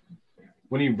kind of,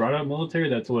 when you brought up military,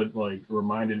 that's what like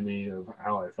reminded me of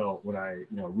how I felt when I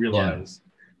realized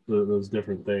those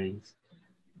different things.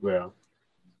 Yeah.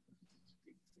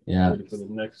 Ready for the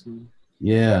next one?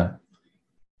 Yeah.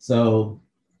 So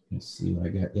let's see what I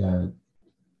got. Yeah.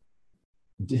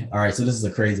 All right, so this is a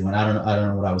crazy one. I don't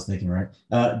know what I was thinking, right?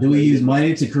 Do we use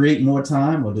money to create more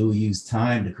time, or do we use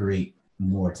time to create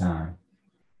more time?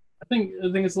 I think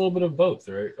it's a little bit of both,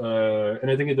 right? And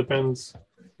I think it depends,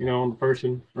 on the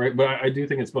person, right? But I do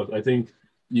think it's both. I think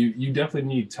you definitely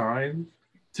need time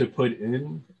to put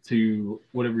in to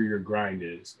whatever your grind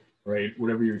is, right?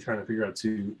 Whatever you're trying to figure out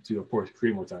to of course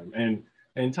create more time.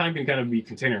 And time can kind of be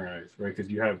containerized, right?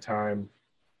 Because you have time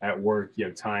at work, you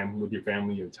have time with your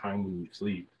family, you have time when you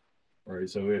sleep, right?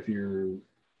 So if you're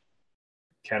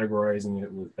categorizing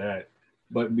it with that,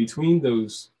 but between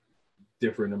those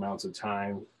different amounts of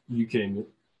time, you can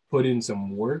put in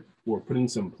some work or put in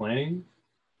some planning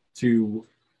to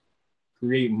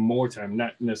create more time,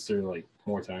 not necessarily like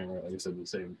more time, right? Like I said, the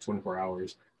same 24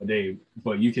 hours a day,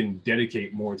 but you can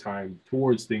dedicate more time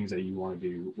towards things that you want to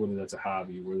do, whether that's a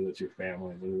hobby, whether that's your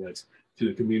family, whether that's to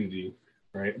the community,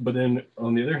 right? But then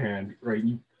on the other hand, right,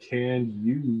 you can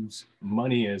use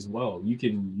money as well. You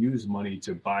can use money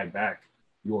to buy back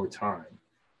your time.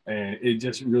 And it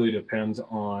just really depends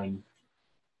on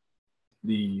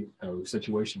the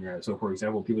situation you're at. So for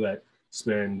example, people that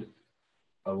spend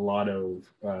a lot of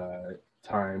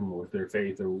time with their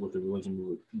faith or with their religion,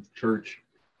 with church,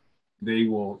 they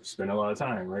will spend a lot of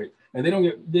time, right? And they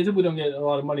typically don't get a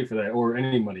lot of money for that, or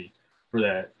any money for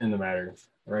that in the matter,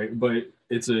 right? But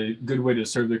it's a good way to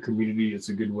serve their community. It's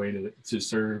a good way to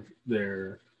serve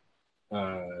their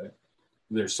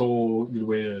soul, good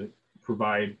way to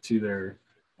provide to their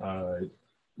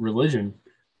religion.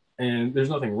 And there's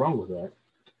nothing wrong with that.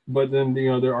 But then,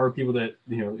 there are people that,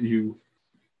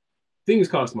 things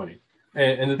cost money.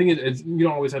 And the thing is, you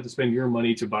don't always have to spend your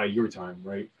money to buy your time,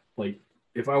 right? Like,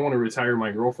 if I want to retire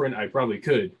my girlfriend, I probably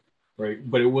could, right?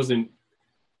 But it wasn't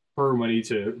her money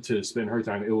to spend her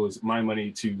time. It was my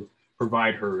money to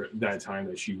provide her that time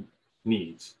that she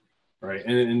needs, right?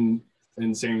 And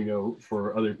same, you know,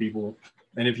 for other people.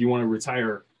 And if you want to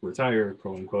retire, quote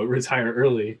unquote, retire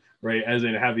early, right? As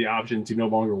in have the option to no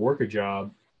longer work a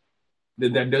job,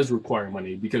 then that does require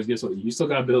money, because guess what? You still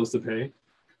got bills to pay,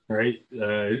 right?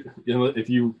 You know, if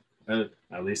you,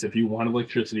 at least if you want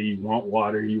electricity, you want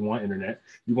water, you want internet,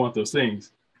 you want those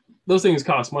things. Those things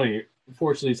cost money,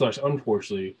 fortunately /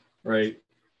 unfortunately, right?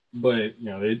 But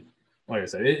you know, like I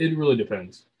said, it really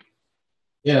depends.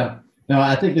 Yeah. No,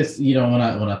 I think this, you know, when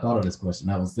I thought of this question,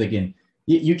 I was thinking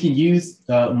you can use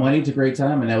money to create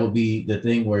time, and that would be the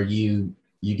thing where you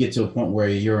get to a point where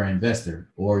you're an investor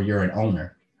or you're an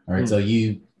owner. All right. So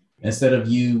you, instead of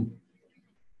you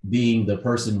being the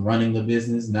person running the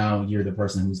business, now you're the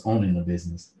person who's owning the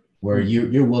business, where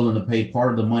you're willing to pay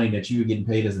part of the money that you're getting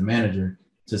paid as a manager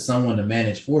to someone to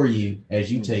manage for you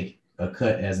as you take a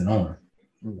cut as an owner.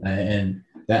 And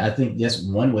that, I think that's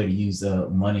one way to use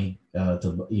money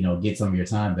to, you know, get some of your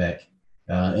time back.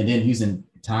 And then using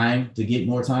time to get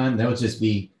more time, that would just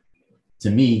be,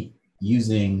 to me,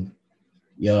 using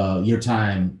your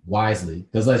time wisely.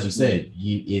 Because as you said,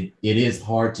 it is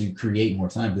hard to create more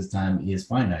time because time is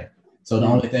finite. So the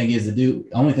only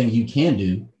thing you can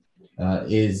do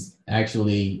is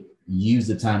actually use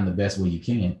the time the best way you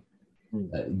can.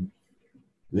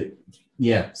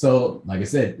 Yeah. So like I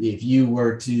said, if you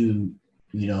were to,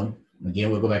 you know, again,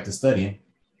 we'll go back to studying.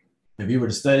 If you were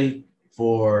to study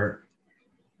for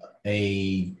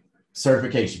a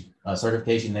certification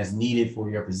that's needed for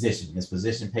your position, this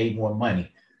position paid more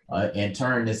money, in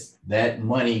turn, that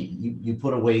money you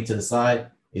put away to the side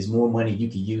is more money you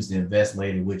can use to invest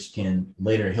later, which can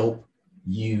later help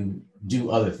you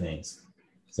do other things.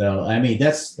 So, I mean,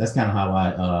 that's kind of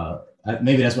how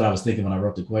maybe that's what I was thinking when I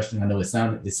wrote the question. I know it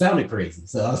sounded crazy,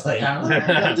 so I was like, I'm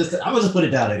gonna just put it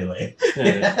down anyway.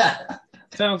 Yeah.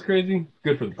 Sounds crazy.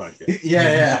 Good for the podcast.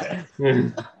 Yeah.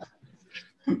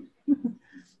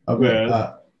 Okay.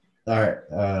 All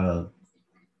right.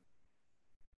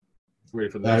 Ready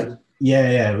for the next one?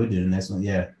 Yeah, we'll do the next one.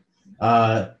 Yeah.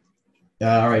 All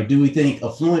right. Do we think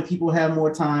affluent people have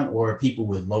more time, or people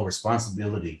with low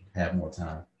responsibility have more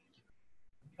time?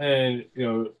 And you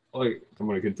know, like, I'm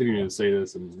going to continue to say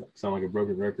this and sound like a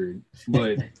broken record,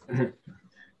 but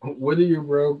whether you're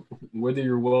broke, whether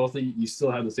you're wealthy, you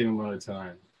still have the same amount of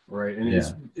time, right? And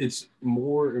it's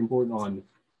more important on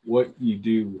what you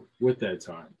do with that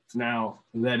time. Now,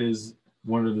 that is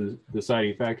one of the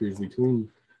deciding factors between,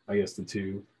 I guess, the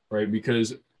two, right?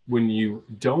 Because when you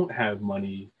don't have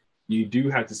money, you do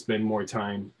have to spend more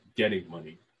time getting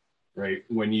money, right?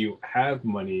 When you have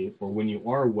money, or when you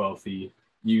are wealthy,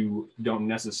 you don't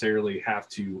necessarily have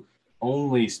to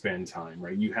only spend time,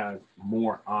 right? You have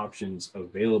more options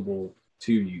available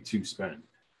to you to spend.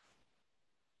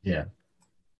 Yeah.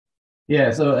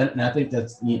 So, and I think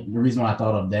that's the reason why I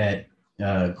thought of that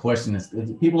question is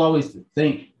people always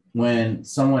think when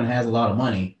someone has a lot of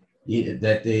money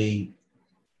that they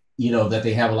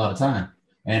have a lot of time,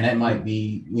 and that might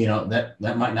be,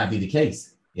 that might not be the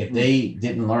case. If they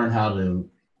didn't learn how to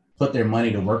put their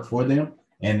money to work for them,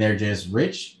 and they're just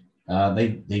rich,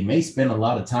 they may spend a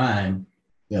lot of time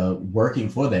working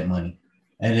for that money.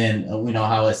 And then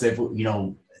how I said,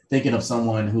 thinking of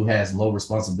someone who has low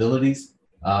responsibilities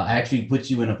actually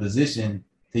puts you in a position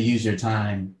to use your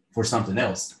time for something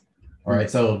else. All right.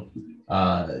 So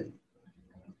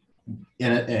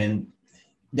and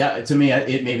that, to me,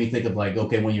 it made me think of like,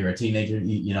 okay, when you're a teenager,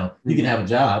 you can have a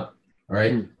job,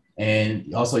 right?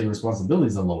 And also your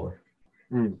responsibilities are lower.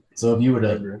 So if you were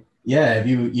to if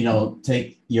you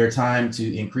take your time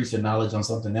to increase your knowledge on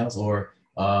something else, or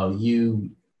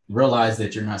you realize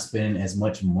that you're not spending as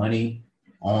much money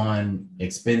on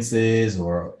expenses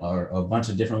or a bunch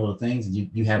of different little things,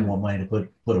 you have more money to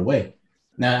put away.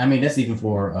 Now, I mean, that's even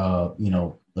for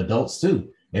adults too.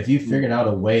 If you figured out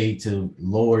a way to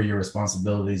lower your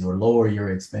responsibilities or lower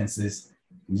your expenses,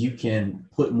 you can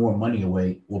put more money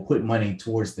away, or put money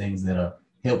towards things that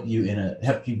help you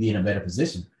be in a better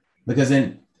position. Because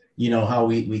then, how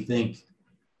we think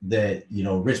that,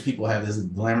 rich people have this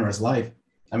glamorous life.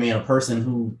 I mean, a person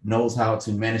who knows how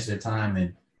to manage their time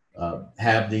and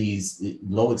have these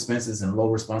low expenses and low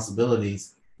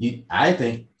responsibilities, I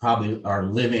think probably are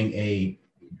living a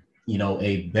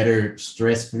better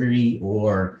stress-free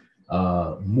or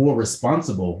more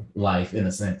responsible life in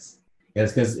a sense.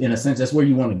 Because in a sense, that's where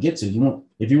you want to get to.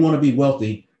 If you want to be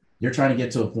wealthy, you're trying to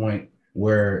get to a point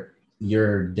where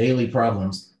your daily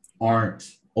problems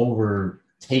aren't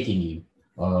overtaking you.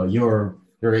 Your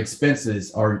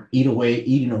expenses are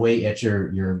eating away at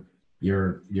your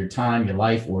time, your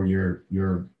life, or your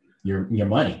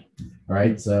money.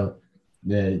 Right. So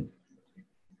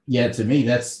yeah, to me,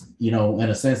 that's, in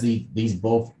a sense, these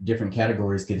both different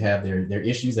categories could have their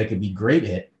issues. They could be great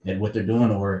at what they're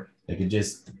doing, or they could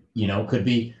just, could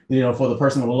be, for the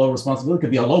person with a low responsibility,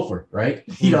 could be a loafer, right?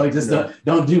 You just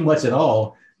don't do much at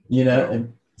all,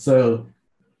 and so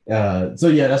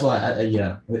yeah, that's why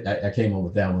I came up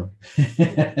with that one.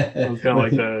 It was kind of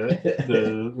like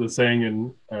the saying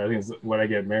in I think it's When I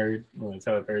Get Married, when it's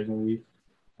Tyler Perry's movie.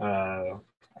 I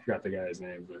forgot the guy's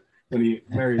name, but when he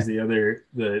marries the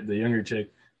younger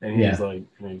chick, and he's like,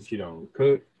 if you don't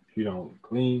cook, if you don't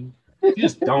clean, you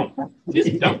just don't.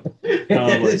 Just don't.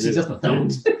 It's just a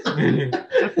don't.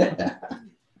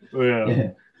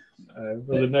 Yeah.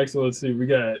 For the next one, let's see. We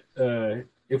got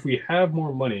if we have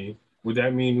more money, would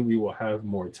that mean we will have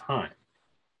more time?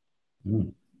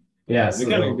 Yeah, it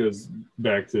kind of goes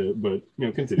back to, but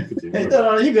continue.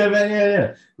 No, you good,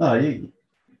 man.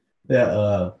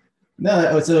 Yeah.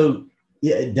 No, so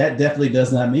yeah, that definitely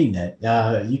does not mean that.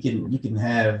 You can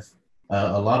have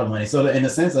a lot of money. So in a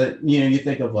sense that you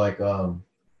think of like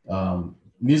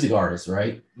music artists,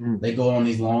 right? They go on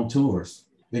these long tours,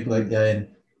 think like that,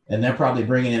 and they're probably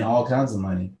bringing in all kinds of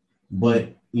money.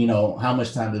 But how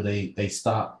much time do they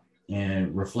stop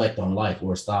and reflect on life,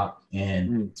 or stop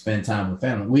and spend time with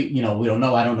family? We don't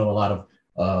know. I don't know a lot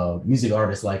of music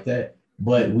artists like that,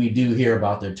 but we do hear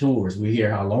about their tours. We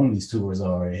hear how long these tours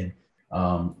are, and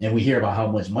we hear about how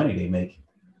much money they make.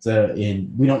 So,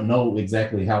 and we don't know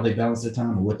exactly how they balance their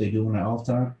time or what they do in their off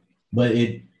time, but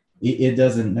it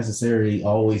doesn't necessarily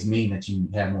always mean that you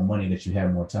have more money, that you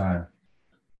have more time,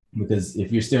 because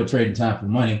if you're still trading time for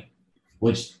money,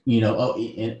 which in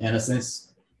a sense,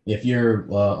 if you're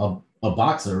a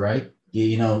boxer, right?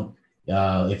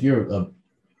 If you're a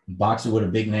boxer with a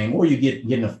big name, or you get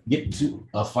to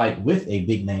a fight with a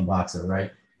big name boxer,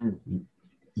 right?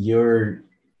 Your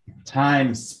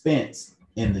time spent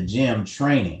in the gym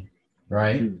training,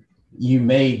 right? You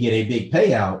may get a big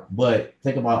payout, but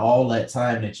think about all that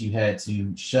time that you had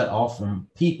to shut off from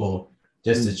people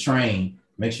just to train.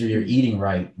 Make sure you're eating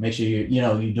right. Make sure you're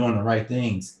doing the right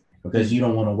things, because you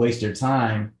don't want to waste your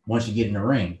time once you get in the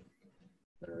ring.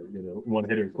 One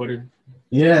hitter quitter.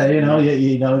 Yeah, to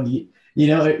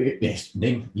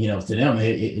them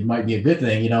it might be a good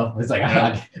thing. It's like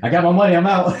I got my money, I'm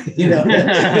out.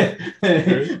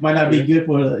 Might not be good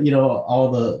for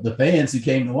all the fans who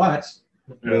came to watch.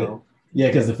 No. Yeah,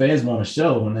 because the fans want a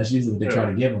show, and that's usually what they try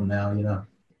to give them now.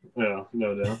 Yeah,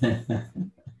 no doubt.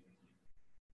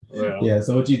 Yeah.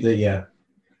 So what you think? Yeah.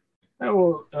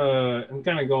 Well, I'm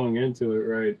kind of going into it,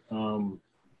 right?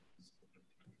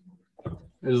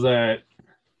 Is that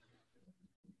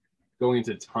going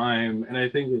into time? And I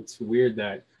think it's weird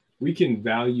that we can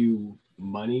value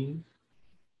money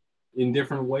in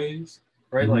different ways,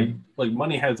 right? Like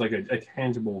money has like a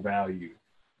tangible value,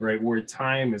 right? Where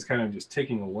time is kind of just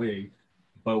ticking away,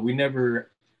 but we never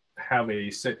have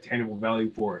a set tangible value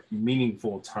for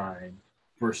meaningful time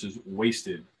versus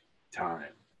wasted time,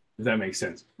 if that makes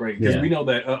sense, right? Because we know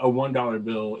that a $1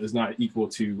 bill is not equal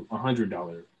to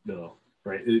 $100 bill,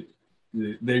 right?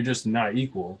 They're just not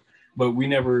equal. But we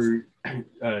never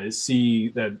see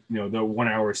that the 1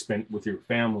 hour spent with your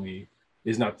family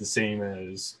is not the same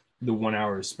as the 1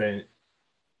 hour spent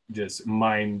just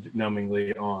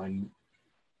mind-numbingly on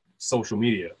social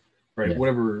media, right?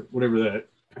 Whatever that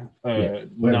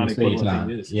non-equivalent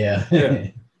thing is. Yeah.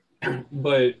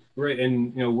 But right,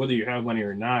 and whether you have money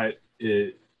or not,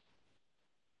 I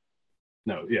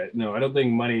don't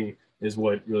think money is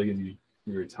what really gives you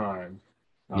your time.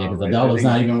 Yeah, because a dollar's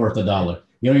not even worth $1.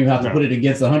 You don't even have to put it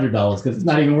against $100, because it's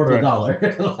not even worth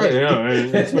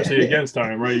 $1. Especially against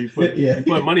time, right? You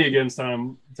put money against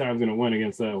time, time's gonna win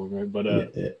against that one, right? But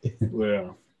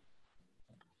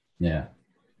yeah.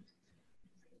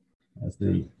 Let's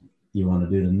see. You want to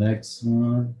do the next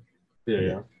one?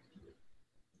 Yeah.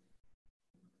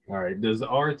 All right. Does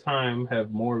our time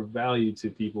have more value to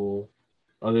people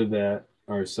other than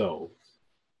ourselves?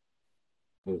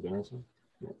 Yeah.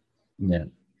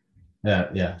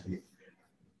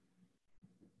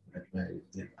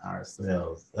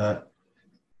 Ourselves.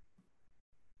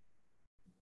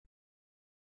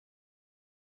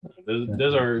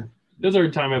 Does our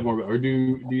time have more, or do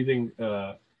you think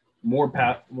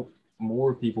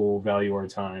more people value our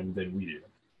time than we do?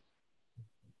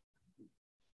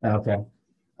 Okay.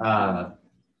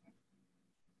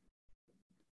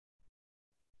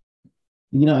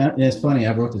 It's funny.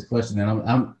 I wrote this question,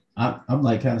 and I'm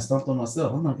like kind of stumped on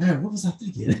myself. I'm like, man, what was I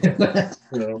thinking?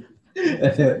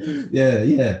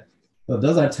 Yeah. So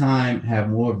does our time have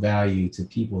more value to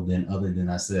people other than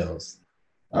ourselves?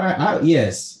 All right.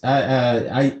 Yes.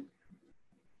 I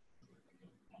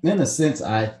in a sense,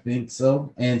 I think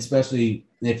so, and especially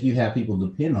if you have people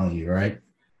depend on you, right?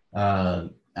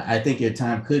 I think your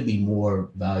time could be more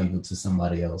valuable to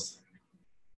somebody else.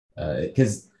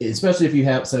 Because especially if you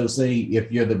have, so say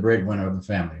if you're the breadwinner of the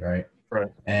family, right?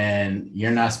 Right. And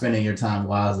you're not spending your time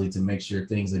wisely to make sure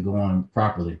things are going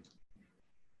properly,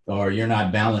 or you're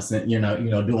not balancing,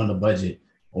 doing the budget,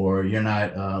 or you're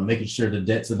not making sure the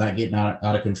debts are not getting out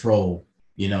of control.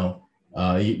 You're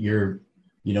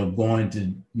going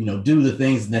to do the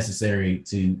things necessary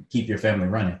to keep your family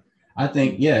running. I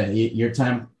think your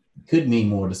time could mean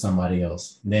more to somebody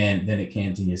else than it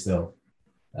can to yourself.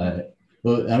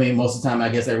 But I mean, most of the time, I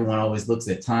guess everyone always looks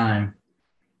at time,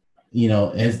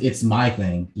 as it's my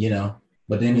thing,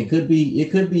 but then it could be,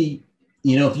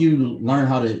 if you learn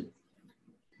how to,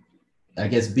 I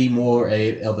guess, be more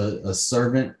of a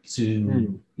servant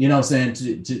to, what I'm saying,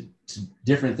 to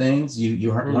different things.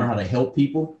 You learn how to help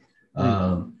people.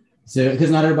 So,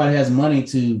 because not everybody has money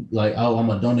to like, oh, I'm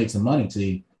gonna donate some money to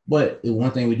you. But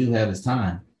one thing we do have is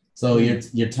time. So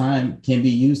your time can be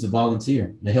used to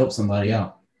volunteer to help somebody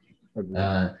out.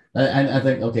 I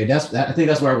think I think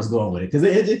that's where I was going with it, because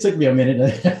it took me a minute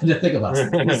to think about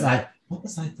it. What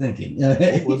was I thinking?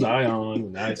 What was I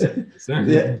on when I said this?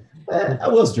 Yeah, I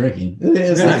was drinking.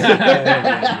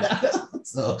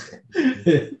 So,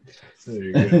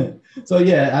 so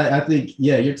yeah, I think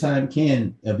your time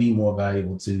can be more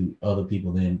valuable to other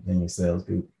people than your sales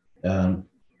group.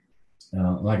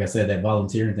 Like I said, that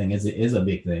volunteering thing is a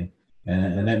big thing,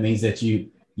 and that means that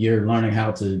you're learning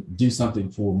how to do something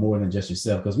for more than just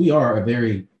yourself, because we are a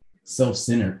very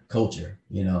self-centered culture.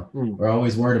 We're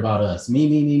always worried about us, me.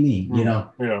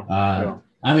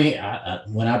 I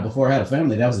mean, before I had a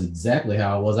family, that was exactly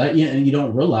how I was. And you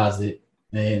don't realize it,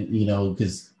 and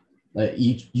because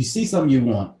you see something you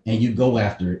want and you go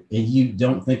after it, and you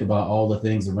don't think about all the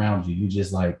things around you. You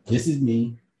just like, this is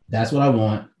me, that's what I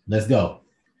want, let's go.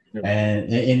 Yeah.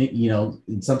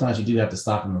 And sometimes you do have to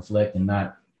stop and reflect, and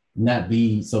not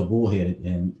be so bullheaded,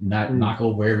 and not knock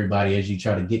over everybody as you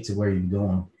try to get to where you're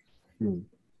going.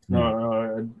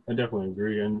 No, I definitely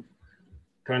agree. And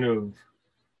kind of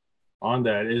on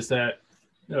that is that,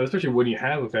 especially when you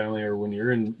have a family or when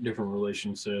you're in different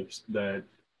relationships, that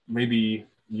maybe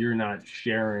you're not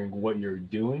sharing what you're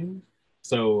doing.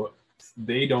 So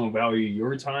they don't value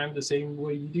your time the same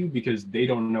way you do, because they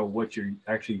don't know what you're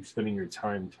actually spending your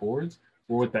time towards,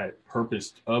 or what that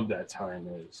purpose of that time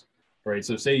is. Right.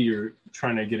 So say you're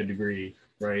trying to get a degree,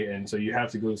 right? And so you have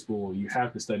to go to school, you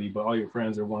have to study, but all your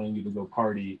friends are wanting you to go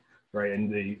party, right?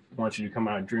 And they want you to come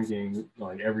out drinking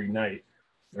like every night,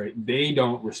 right? They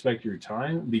don't respect your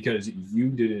time because you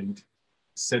didn't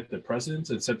set the precedence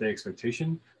and set the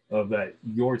expectation of that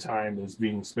your time is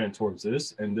being spent towards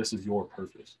this, and this is your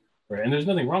purpose, right? And there's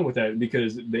nothing wrong with that,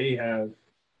 because they have,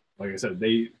 like I said,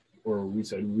 they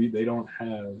don't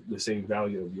have the same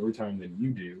value of your time that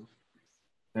you do.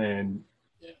 And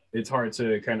it's hard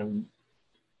to kind of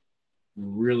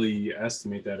really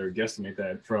estimate that or guesstimate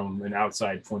that from an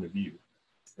outside point of view,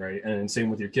 right? And same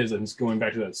with your kids. And it's going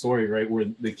back to that story, right, where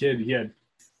the kid,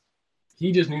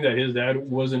 he just knew that his dad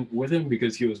wasn't with him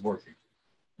because he was working,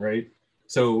 right?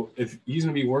 So if he's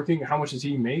going to be working, how much does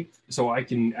he make? So I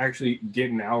can actually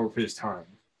get an hour of his time,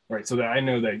 right? So that I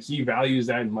know that he values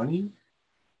that money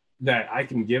that I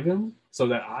can give him, so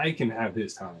that I can have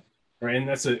his time, right? And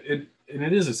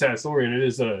it is a sad story, and it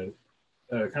is a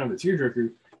kind of a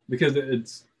tearjerker, because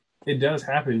it does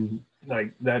happen.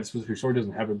 Like, that specific story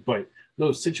doesn't happen, but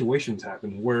those situations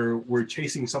happen where we're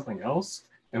chasing something else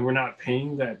and we're not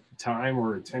paying that time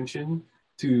or attention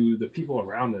to the people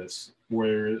around us,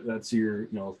 where that's your,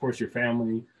 of course, your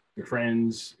family, your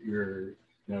friends, your,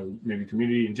 maybe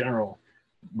community in general.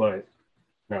 But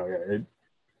no,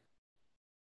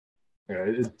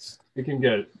 it can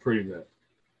get pretty bad.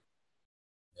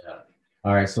 Yeah.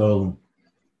 All right. So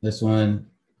this one,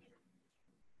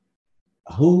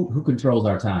 who controls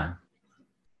our time?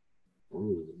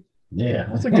 Ooh. Yeah,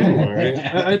 that's a good one, right?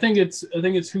 I think it's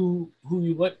who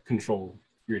you let control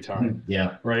your time.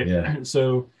 Yeah. Right. Yeah.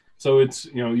 So it's,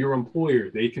 your employer,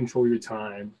 they control your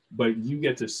time, but you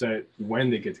get to set when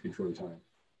they get to control your time,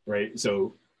 right?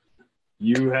 So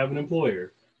you have an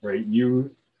employer, right?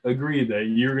 You agree that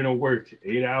you're going to work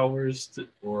 8 hours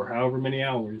or however many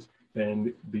hours,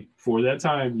 and before that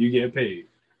time you get paid,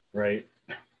 right?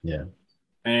 Yeah.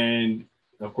 And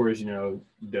of course,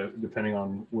 depending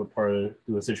on what part of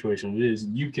the situation it is,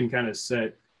 you can kind of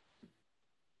set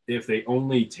if they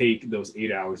only take those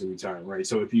 8 hours of your time, right?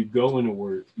 So if you go into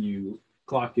work, you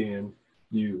clock in,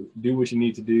 you do what you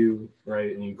need to do,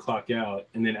 right? And you clock out.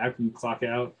 And then after you clock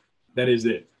out, that is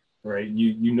it, right?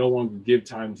 You no longer give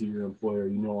time to your employer.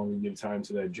 You no longer give time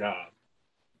to that job.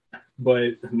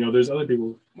 But there's other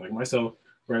people like myself,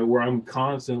 right, where I'm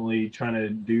constantly trying to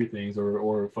do things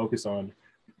or focus on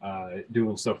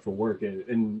doing stuff for work,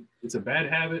 and it's a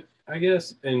bad habit, I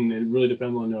guess, and it really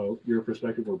depends on your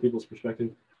perspective or people's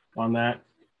perspective on that.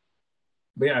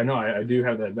 But yeah, I know I do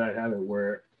have that bad habit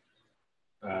where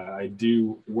I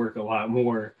do work a lot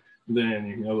more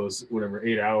than those whatever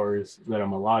 8 hours that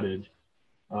I'm allotted,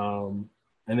 and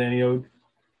then you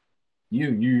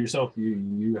yourself,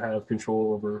 you have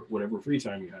control over whatever free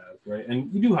time you have, right?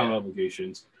 And you do have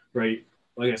obligations, right?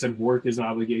 Like I said, work is an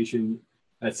obligation.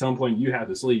 At some point you have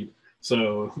to sleep,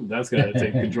 so that's got to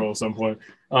take control at some point.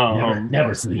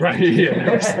 Never sleep, right?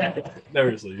 Yeah,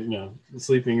 never sleep.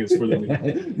 Sleeping is for the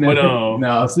weak. But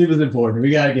no, sleep is important. We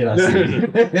gotta get our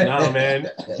sleep. No, man,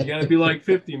 you gotta be like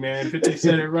 50, man. 50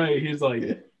 said it right. He's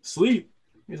like, sleep.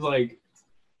 He's like,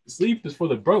 sleep is for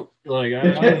the broke. Like, I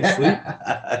need sleep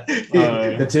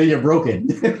until you're broken.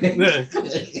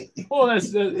 Well, that's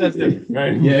different,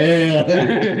 right? Yeah.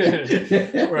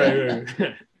 right.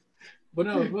 But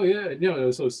no, well,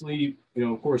 yeah, so sleep,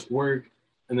 of course, work,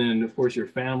 and then of course your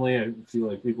family. I feel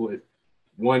like people,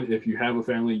 if you have a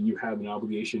family, you have an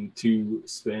obligation to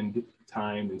spend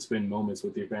time and spend moments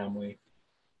with your family.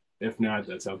 If not,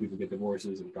 that's how people get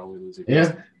divorces and probably lose their kids.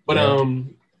 Yeah.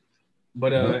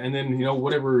 But and then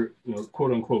whatever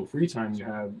quote unquote free time you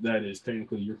have, that is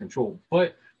technically your control.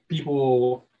 But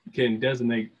people can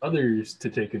designate others to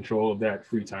take control of that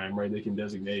free time, right? They can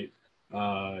designate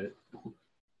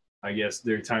I guess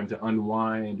their time to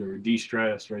unwind or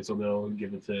de-stress, right? So they'll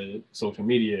give it to social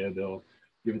media, they'll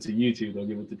give it to YouTube, they'll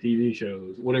give it to TV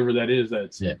shows, whatever that is.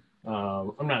 That's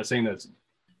I'm not saying that's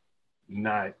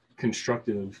not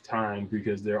constructive time,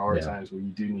 because there are times where you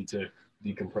do need to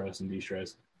decompress and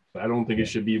de-stress. But I don't think it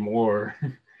should be more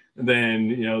than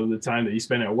the time that you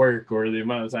spend at work or the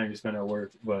amount of time you spend at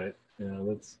work. But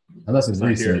that's unless it's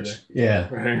research. Yeah.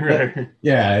 Right.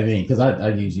 Yeah, I mean, because I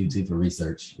use YouTube for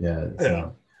research. Yeah.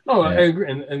 So. No, I agree.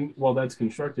 And while that's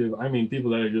constructive, I mean,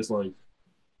 people that are just like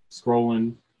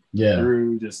scrolling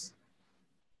through, just,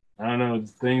 I don't know,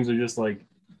 things are just like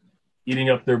eating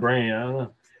up their brain. I don't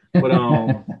know. But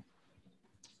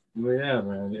but yeah,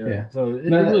 man. Yeah. So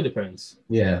it really depends.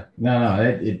 Yeah.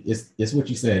 No. It's what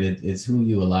you said. It's who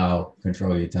you allow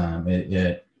control your time.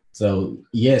 So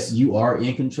yes, you are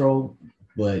in control,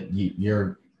 but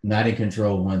you're not in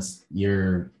control once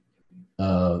you're.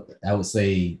 I would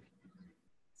say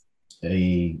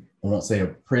I won't say a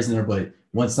prisoner, but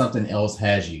once something else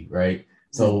has you, right?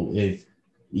 So if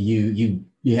you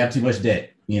have too much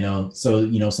debt,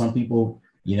 so some people,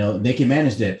 they can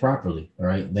manage that properly,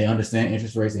 right? They understand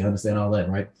interest rates, they understand all that,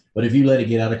 right? But if you let it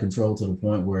get out of control to the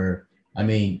point where, I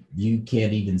mean, you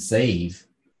can't even save,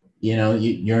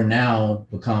 you're now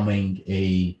becoming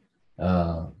in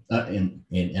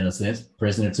a sense,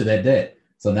 prisoner to that debt.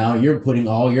 So now you're putting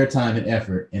all your time and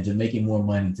effort into making more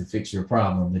money to fix your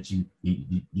problem that you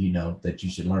know that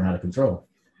you should learn how to control.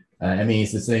 I mean,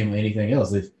 it's the same with anything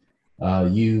else. If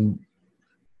you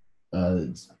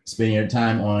spend your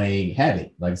time on a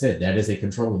habit, like I said, that is a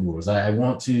control of yours. I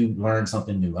want to learn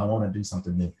something new. I want to do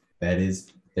something new. There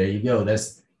you go.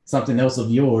 That's something else of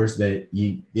yours that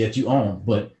you own.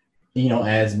 But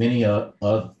as many of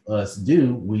us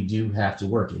do, we do have to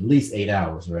work at least 8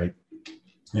 hours, right?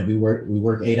 If we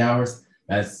work 8 hours,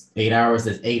 that's 8 hours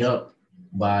that's ate up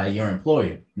by your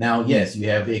employer. Now, yes, you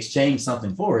have exchanged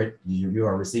something for it. You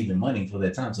are receiving money for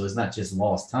that time. So it's not just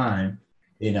lost time,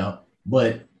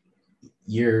 but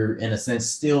you're in a sense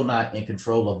still not in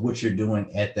control of what you're doing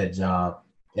at that job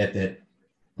at that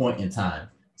point in time.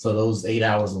 So those 8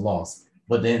 hours are lost.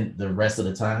 But then the rest of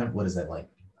the time, what is that like?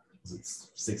 Is it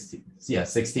 16? Yeah,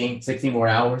 16 more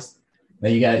hours. Now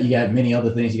you got many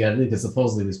other things you got to do, because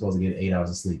supposedly we're supposed to get 8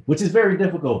 hours of sleep, which is very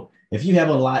difficult if you have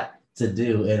a lot to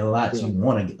do and a lot you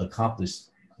want to accomplish.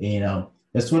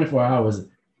 That's 24 hours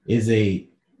is in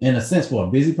a sense, for a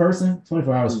busy person,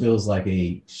 24 hours feels like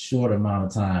a short amount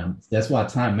of time. That's why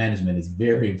time management is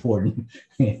very important.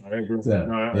 I agree. So,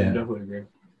 I definitely agree.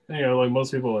 Like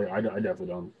most people, like I definitely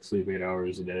don't sleep 8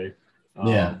 hours a day.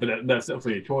 But that's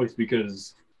definitely a choice,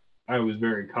 because I was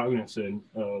very cognizant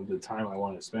of the time I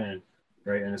want to spend.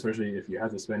 Right, and especially if you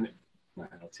have to spend,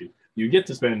 you get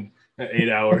to spend 8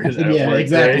 hours. At work,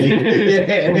 exactly.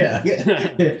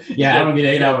 Right? Yeah, I don't get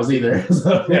 8 hours either.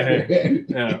 So.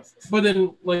 But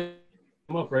then, like,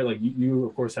 I'm up, right? Like you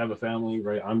of course have a family,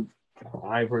 right?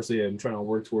 I personally am trying to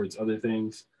work towards other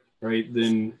things, right?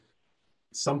 Then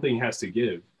something has to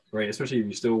give, right? Especially if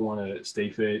you still want to stay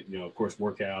fit, of course,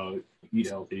 work out, eat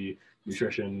healthy,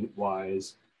 nutrition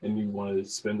wise, and you want to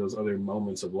spend those other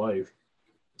moments of life.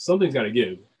 Something's got to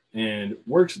give, and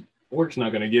work's work's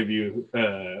not going to give you,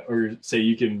 or say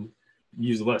you can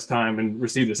use less time and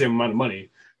receive the same amount of money,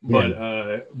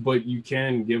 but you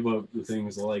can give up the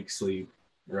things like sleep,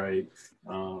 right?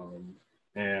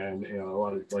 And a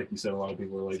lot of, like you said, a lot of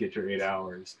people are like, get your 8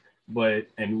 hours.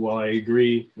 And while I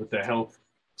agree with the health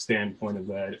standpoint of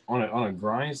that, on a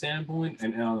grind standpoint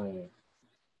and on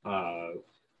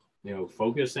a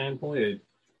focus standpoint,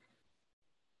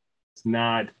 it's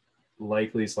not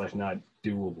likely / not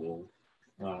doable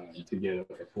to get a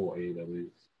full 8 at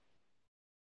least.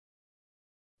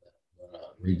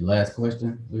 Read the last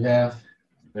question we have.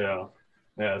 Yeah.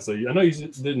 So I know you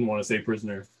didn't want to say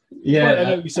prisoner. Yeah, I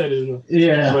know you said it.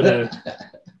 Yeah,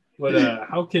 but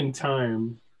how can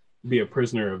time be a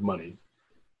prisoner of money?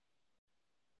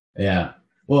 Yeah.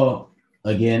 Well,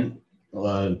 again,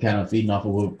 kind of feeding off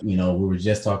of what we were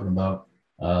just talking about.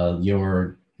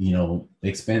 Your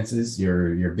expenses,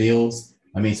 your bills.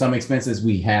 I mean, some expenses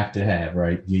we have to have,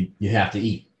 right? You have to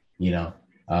eat. You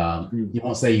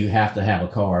won't say you have to have a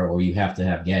car or you have to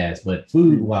have gas, but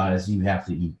food wise, you have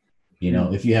to eat.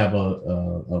 If you have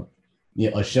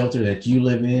a shelter that you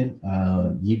live in,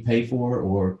 you pay for,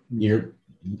 or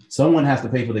someone has to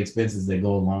pay for the expenses that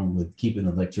go along with keeping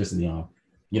the electricity on.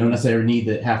 You don't necessarily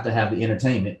have to have the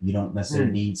entertainment. You don't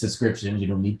necessarily need subscriptions. You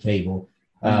don't need cable.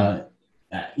 Kind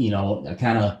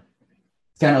of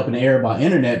up in the air about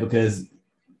internet because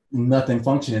nothing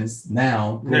functions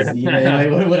now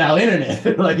without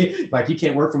internet. like you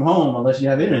can't work from home unless you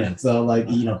have internet. So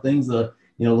things are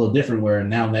a little different where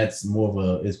now that's more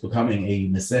of it's becoming a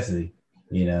necessity.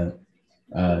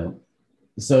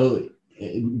 So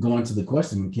going to the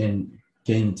question,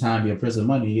 can time be a prison of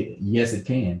money? Yes, it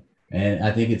can. And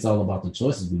I think it's all about the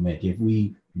choices we make. If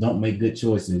we don't make good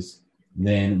choices,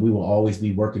 then we will always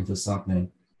be working for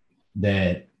something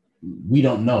that we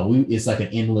don't know. It's like an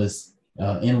endless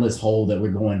hole that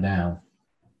we're going down.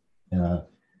 So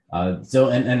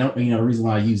the reason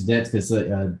why I use debts because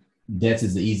debts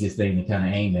is the easiest thing to kind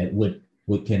of aim at. What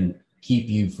can keep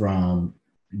you from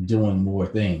doing more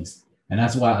things, and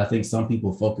that's why I think some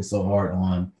people focus so hard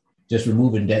on just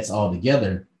removing debts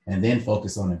altogether and then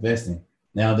focus on investing.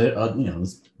 Now there are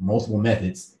there's multiple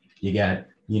methods. You got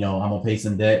I'm gonna pay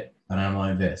some debt and I'm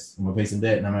gonna invest. I'm gonna pay some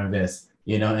debt and I'm gonna invest.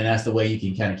 And that's the way you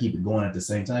can kind of keep it going at the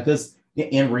same time. Because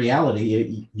in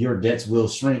reality, your debts will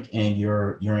shrink and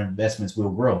your investments will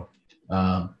grow.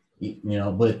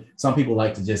 But some people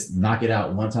like to just knock it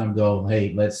out one time. Go,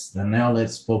 hey, let's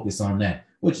focus on that.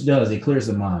 Which it clears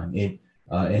the mind. It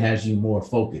has you more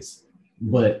focused.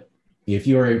 But if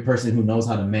you're a person who knows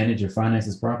how to manage your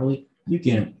finances properly, you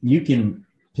can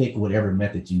pick whatever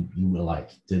method you would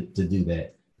like to do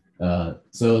that.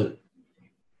 So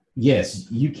yes,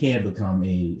 you can become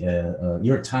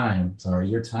your time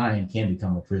can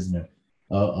become a prisoner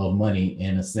of money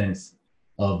in a sense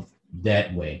of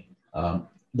that way.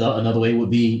 Another way would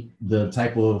be the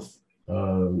type of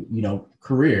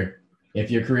career. If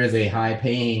your career is a high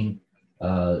paying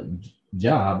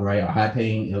job, right, a high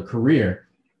paying career,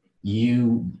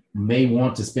 you may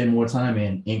want to spend more time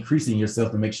in increasing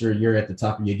yourself to make sure you're at the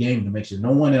top of your game, to make sure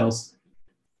no one else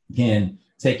can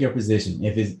take your position.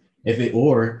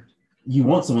 Or you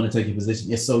want someone to take your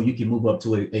position, it's so you can move up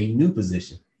to a new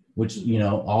position, which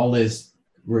all this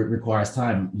requires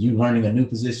time. You learning a new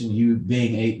position, you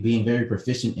being very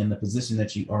proficient in the position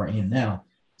that you are in now.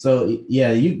 So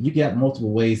yeah, you got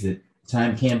multiple ways that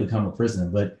time can become a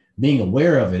prison, but being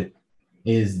aware of it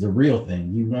is the real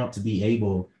thing. You want to be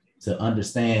able to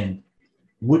understand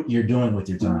what you're doing with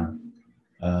your time.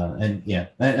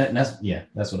 That's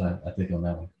what I think on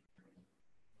that one.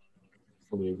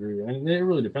 Fully agree, and it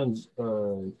really depends.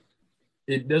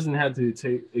 It doesn't have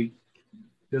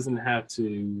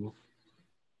to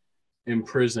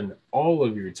imprison all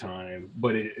of your time,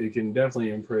 but it can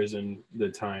definitely imprison the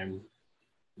time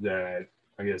that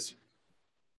I guess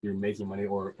you're making money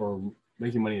or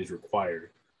making money is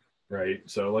required, right?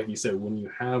 So like you said, when you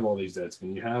have all these debts,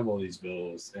 when you have all these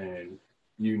bills, and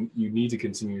you need to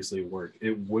continuously work,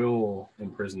 it will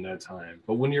imprison that time.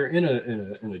 But when you're in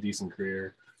a decent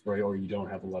career, right, or you don't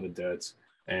have a lot of debts,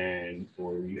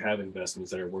 or you have investments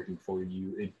that are working for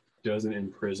you, it doesn't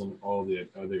imprison all the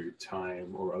other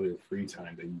time or other free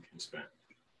time that you can spend.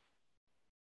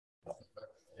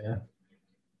 Yeah.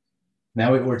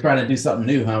 Now we're trying to do something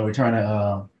new, huh? We're trying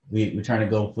to we're trying to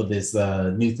go for this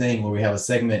new thing where we have a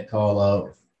segment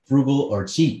called Frugal or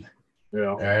Cheap. Yeah.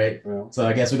 All right. Yeah. So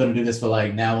I guess we're gonna do this for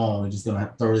now on. We're just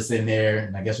gonna throw this in there,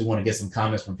 and I guess we want to get some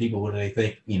comments from people. What do they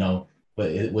think?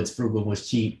 But what's frugal, what's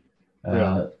cheap?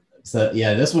 So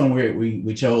yeah, this one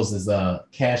we chose is a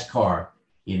cash car.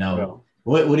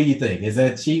 What do you think? Is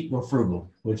that cheap or frugal?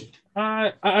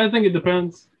 I think it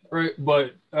depends. Right,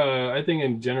 but I think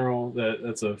in general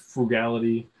that's a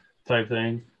frugality type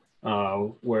thing,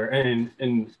 where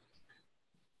and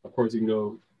of course you can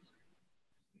go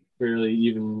fairly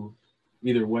even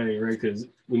either way, right? Because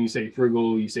when you say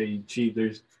frugal, you say cheap.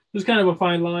 There's kind of a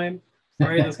fine line,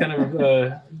 right? That's kind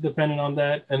of dependent on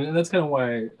that, and that's kind of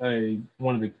why I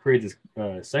wanted to create this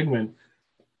segment,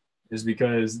 is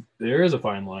because there is a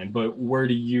fine line, but where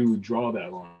do you draw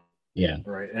that line? Yeah.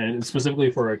 Right, and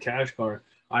specifically for a cash car,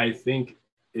 I think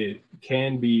it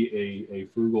can be a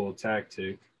frugal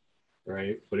tactic,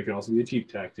 right? But it can also be a cheap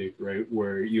tactic, right?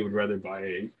 Where you would rather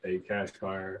buy a cash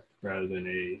car rather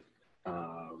than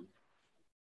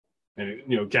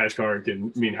and cash car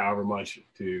can mean however much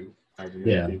to however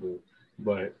many Yeah. people,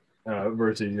 but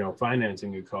versus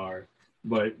financing a car.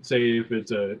 But say if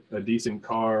it's a decent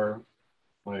car,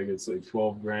 like it's like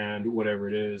 12 grand, whatever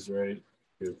it is, right?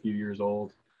 A few years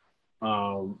old,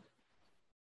 um,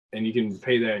 and you can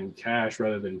pay that in cash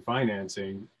rather than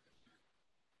financing,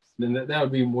 then that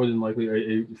would be more than likely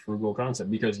a frugal concept,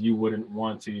 because you wouldn't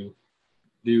want to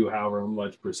do however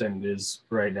much percent it is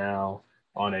right now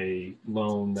on a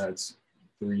loan that's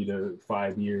 3 to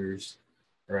 5 years,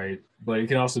 right? But it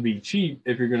can also be cheap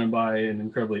if you're going to buy an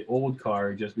incredibly old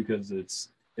car just because it's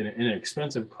an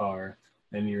inexpensive car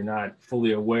and you're not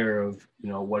fully aware of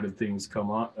what things come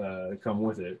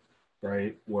with it,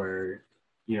 right? Where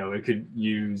it could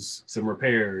use some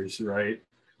repairs, right?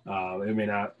 It may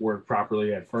not work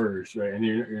properly at first, right? And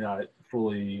you're not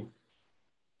fully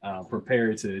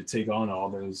prepared to take on all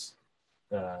those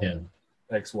uh, Yeah.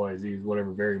 X, Y, Z,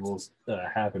 whatever variables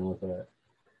happen with that.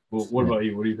 Well, what Yeah. about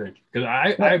you? What do you think? Because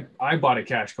I bought a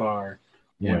cash car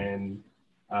Yeah. when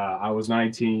I was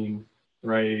 19,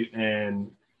 right?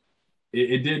 And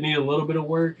it did need a little bit of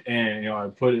work, and I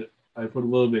put a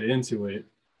little bit into it,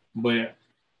 but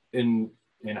in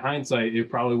in hindsight, it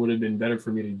probably would have been better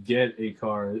for me to get a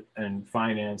car and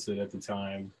finance it at the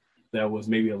time. That was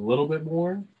maybe a little bit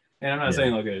more. And I'm not Yeah.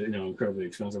 saying like a incredibly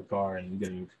expensive car and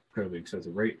get an incredibly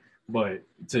expensive rate, but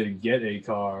to get a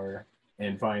car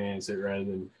and finance it rather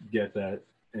than get that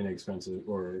inexpensive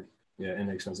or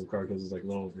inexpensive car, because it's like a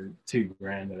little over 2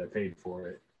 grand that I paid for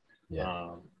it. Yeah.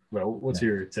 Well, what's Yeah.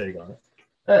 your take on it?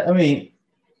 I mean,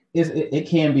 it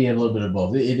can be a little bit of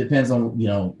both. It depends on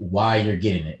why you're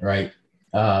getting it, right?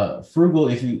 Frugal,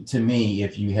 if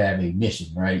you have a mission,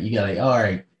 right? You got like, all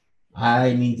right,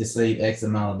 I need to save X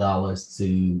amount of dollars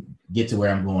to get to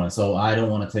where I'm going. So I don't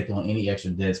want to take on any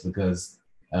extra debts because,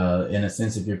 in a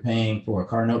sense, if you're paying for a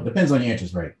car note, depends on your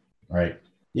interest rate, right?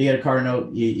 You get a car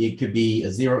note, it could be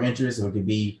a zero interest, or it could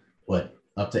be what,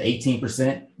 up to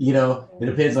 18%. It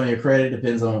depends on your credit,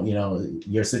 depends on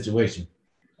your situation.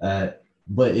 Uh,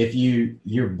 but if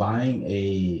you're buying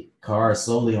a car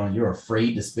solely on you're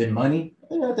afraid to spend money,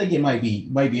 I think it might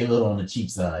be a little on the cheap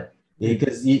side,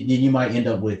 because you might end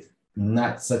up with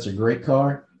not such a great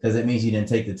car, because that means you didn't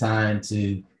take the time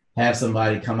to have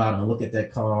somebody come out and look at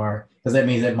that car, because that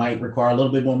means that might require a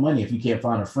little bit more money if you can't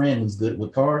find a friend who's good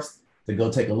with cars to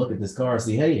go take a look at this car and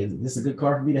see, hey, is this a good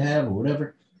car for me to have or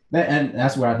whatever. And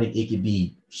that's where I think it could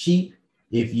be cheap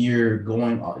if you're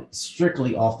going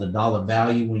strictly off the dollar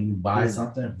value when you buy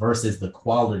something versus the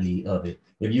quality of it.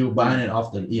 If you were buying it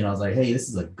off I was like, hey, this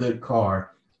is a good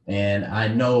car, and I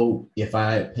know if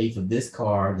I pay for this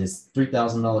car, this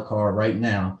 $3,000 car right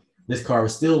now, this car will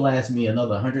still last me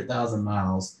another 100,000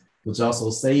 miles, which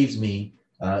also saves me.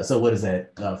 So what is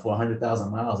that for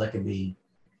 100,000 miles? That could be,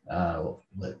 at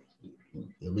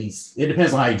least it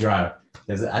depends on how you drive,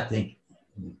 because I think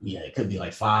it could be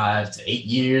like 5 to 8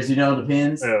 years,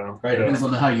 depends. Yeah, Right. Depends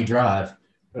on how you drive.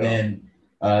 yeah.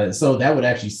 And so that would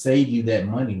actually save you that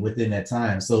money within that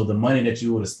time. So the money that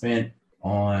you would have spent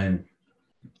on,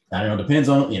 I don't know, depends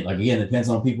on, like, again, it depends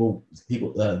on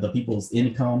the people's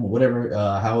income or whatever,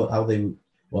 how they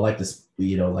will like this,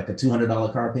 like a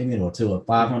 $200 car payment or to a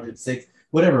 506,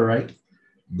 whatever, right?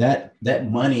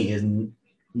 That money is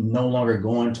no longer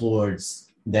going towards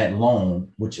that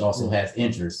loan, which also has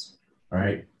interest.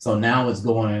 Right. So now it's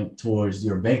going towards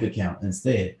your bank account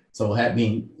instead. So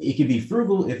it could be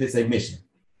frugal if it's a mission.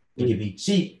 It could be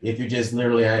cheap if you're just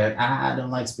literally like, I don't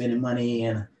like spending money,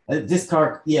 and this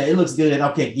car, yeah, it looks good.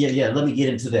 Okay, yeah, let me get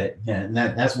into that. Yeah, and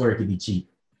that's where it could be cheap.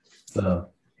 So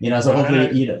so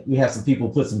hopefully we have some people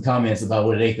put some comments about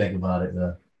what they think about it.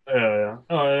 Yeah.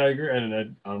 Oh, I agree,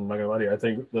 and I'm not gonna lie to you. I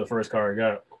think the first car I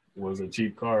got was a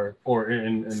cheap car, or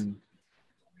in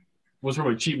was from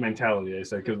a cheap mentality. I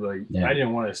said, because I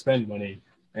didn't want to spend money,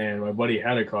 and my buddy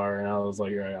had a car, and I was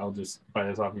like, all right, I'll just buy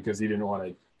this off, because he didn't want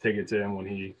to take it to him when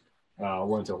he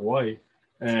went to Hawaii,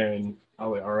 and I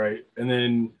was like, all right. And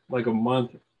then like a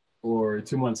month or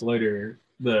 2 months later,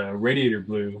 the radiator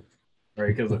blew,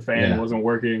 right? Because the fan wasn't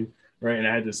working, right? And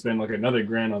I had to spend like another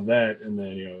grand on that. And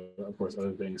then, of course,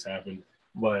 other things happened.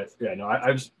 But yeah, no,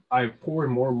 I poured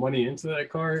more money into that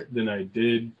car than I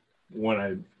did when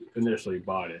I initially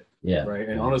bought it. Yeah. Right.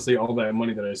 And honestly, all that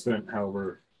money that I spent,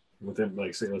 however, within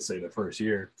let's say the first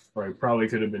year, right, probably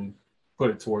could have been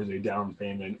put towards a down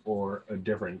payment or a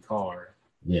different car.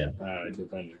 Yeah.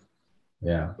 Depending.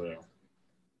 Yeah. So.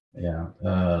 Yeah.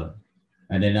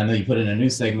 And then I know you put in a new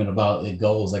segment about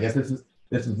goals. I guess this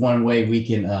is one way we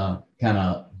can kind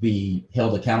of be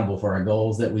held accountable for our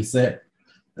goals that we set.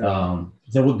 So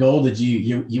what goal did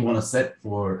you want to set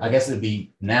for? I guess it'll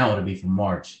be for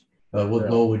March. What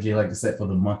goal would you like to set for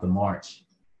the month of March?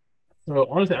 So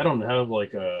honestly, I don't have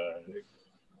like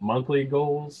monthly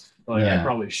goals. I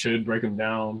probably should break them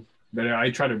down, but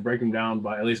I try to break them down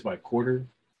at least by quarter.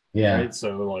 Yeah. Right.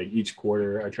 So like each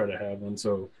quarter, I try to have one.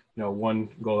 So one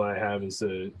goal I have is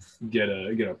to get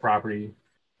a property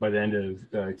by the end of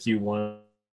Q1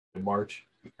 March.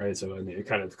 Right. So I mean, it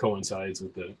kind of coincides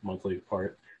with the monthly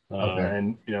part.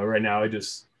 And right now I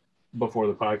just before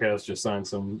the podcast just signed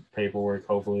some paperwork.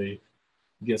 Hopefully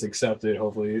it gets accepted.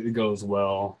 Hopefully it goes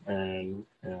well, and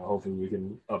hopefully we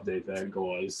can update that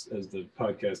goal as the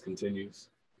podcast continues.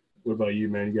 What about you,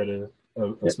 man? You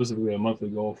got specifically a monthly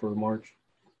goal for March?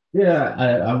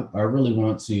 Yeah, I really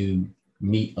want to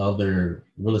meet other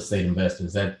real estate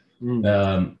investors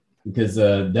because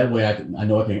that way I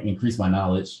know I can increase my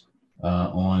knowledge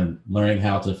on learning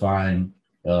how to find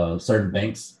certain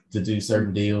banks to do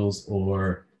certain deals,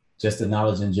 or just the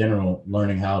knowledge in general,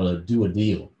 learning how to do a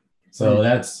deal. So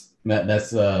that's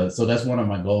one of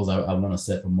my goals I want to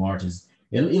set for March is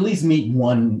at least meet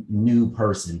one new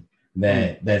person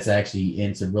that's actually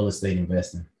into real estate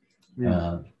investing.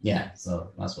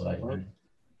 So that's what I do.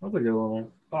 That's a good one, man.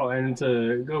 Oh, and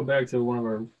to go back to one of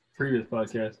our previous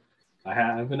podcasts, I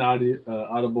have an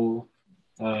Audible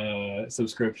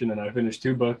subscription, and I finished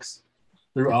 2 books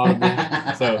through Audible.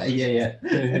 So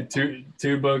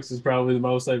two books is probably the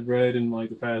most I've read in like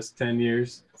the past 10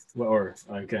 years. Well, or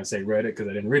I can't say read it because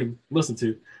I didn't read them, listen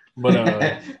to, but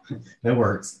that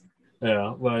works.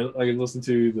 Yeah, well, I listened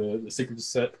to the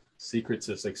Secrets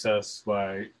of Success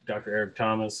by Dr. Eric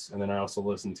Thomas, and then I also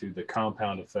listened to The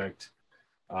Compound Effect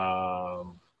by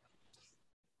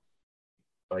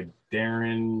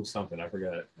Darren something. I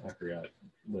forgot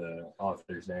the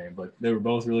author's name, but they were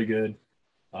both really good.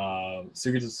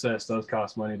 Secrets of Success does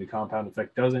cost money. The Compound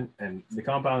Effect doesn't, and The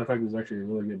Compound Effect is actually a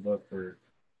really good book for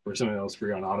something else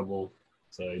free on Audible.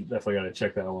 So you definitely got to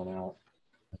check that one out.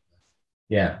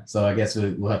 Yeah, so I guess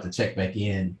we'll have to check back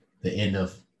in the end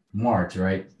of March,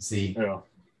 right? See,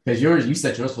 because you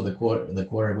set yours for the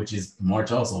quarter, which is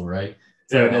March also, right?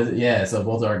 So so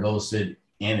both of our goals should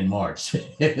end in March.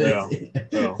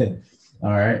 All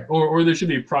right. Or there should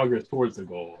be progress towards the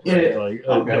goal. Right? The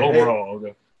overall.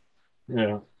 Okay.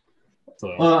 Yeah.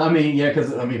 So. Well, I mean,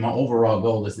 because my overall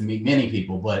goal is to meet many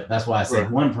people, but that's why I said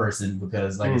one person,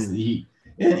 because like I said,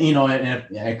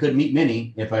 and I could meet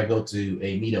many if I go to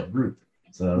a meetup group.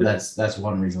 So that's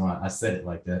one reason why I said it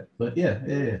like that. But yeah.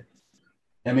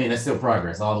 I mean, it's still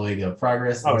progress all the way to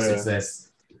progress or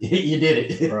success. You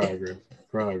did it.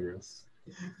 Progress.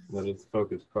 Let us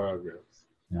focus progress.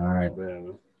 All right.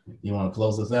 Man. You want to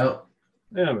close us out?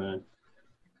 Yeah, man.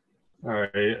 All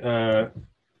right.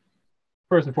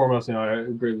 First and foremost, I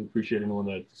greatly appreciate anyone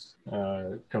that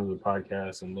comes to the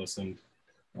podcast and listens.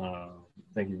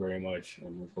 Thank you very much.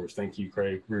 And of course, thank you,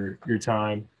 Craig, for your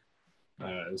time.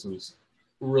 This was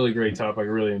a really great topic. I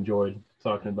really enjoyed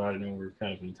talking about it, and we're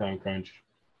kind of in time crunch.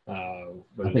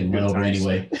 But I think we're over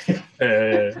anyway.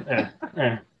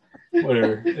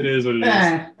 Whatever. It is what it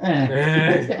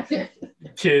is.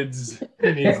 Kids.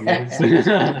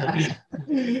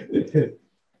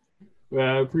 Well,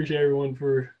 I appreciate everyone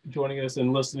for joining us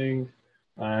and listening,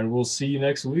 and we'll see you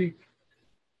next week.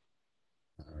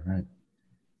 All right.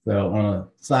 So on a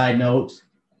side note,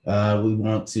 we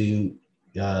want to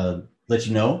let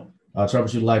you know our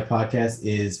Troubleshooting Life Podcast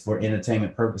is for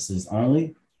entertainment purposes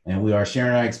only, and we are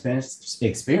sharing our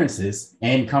experiences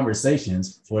and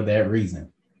conversations for that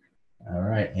reason. All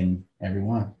right. And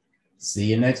everyone, see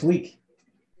you next week.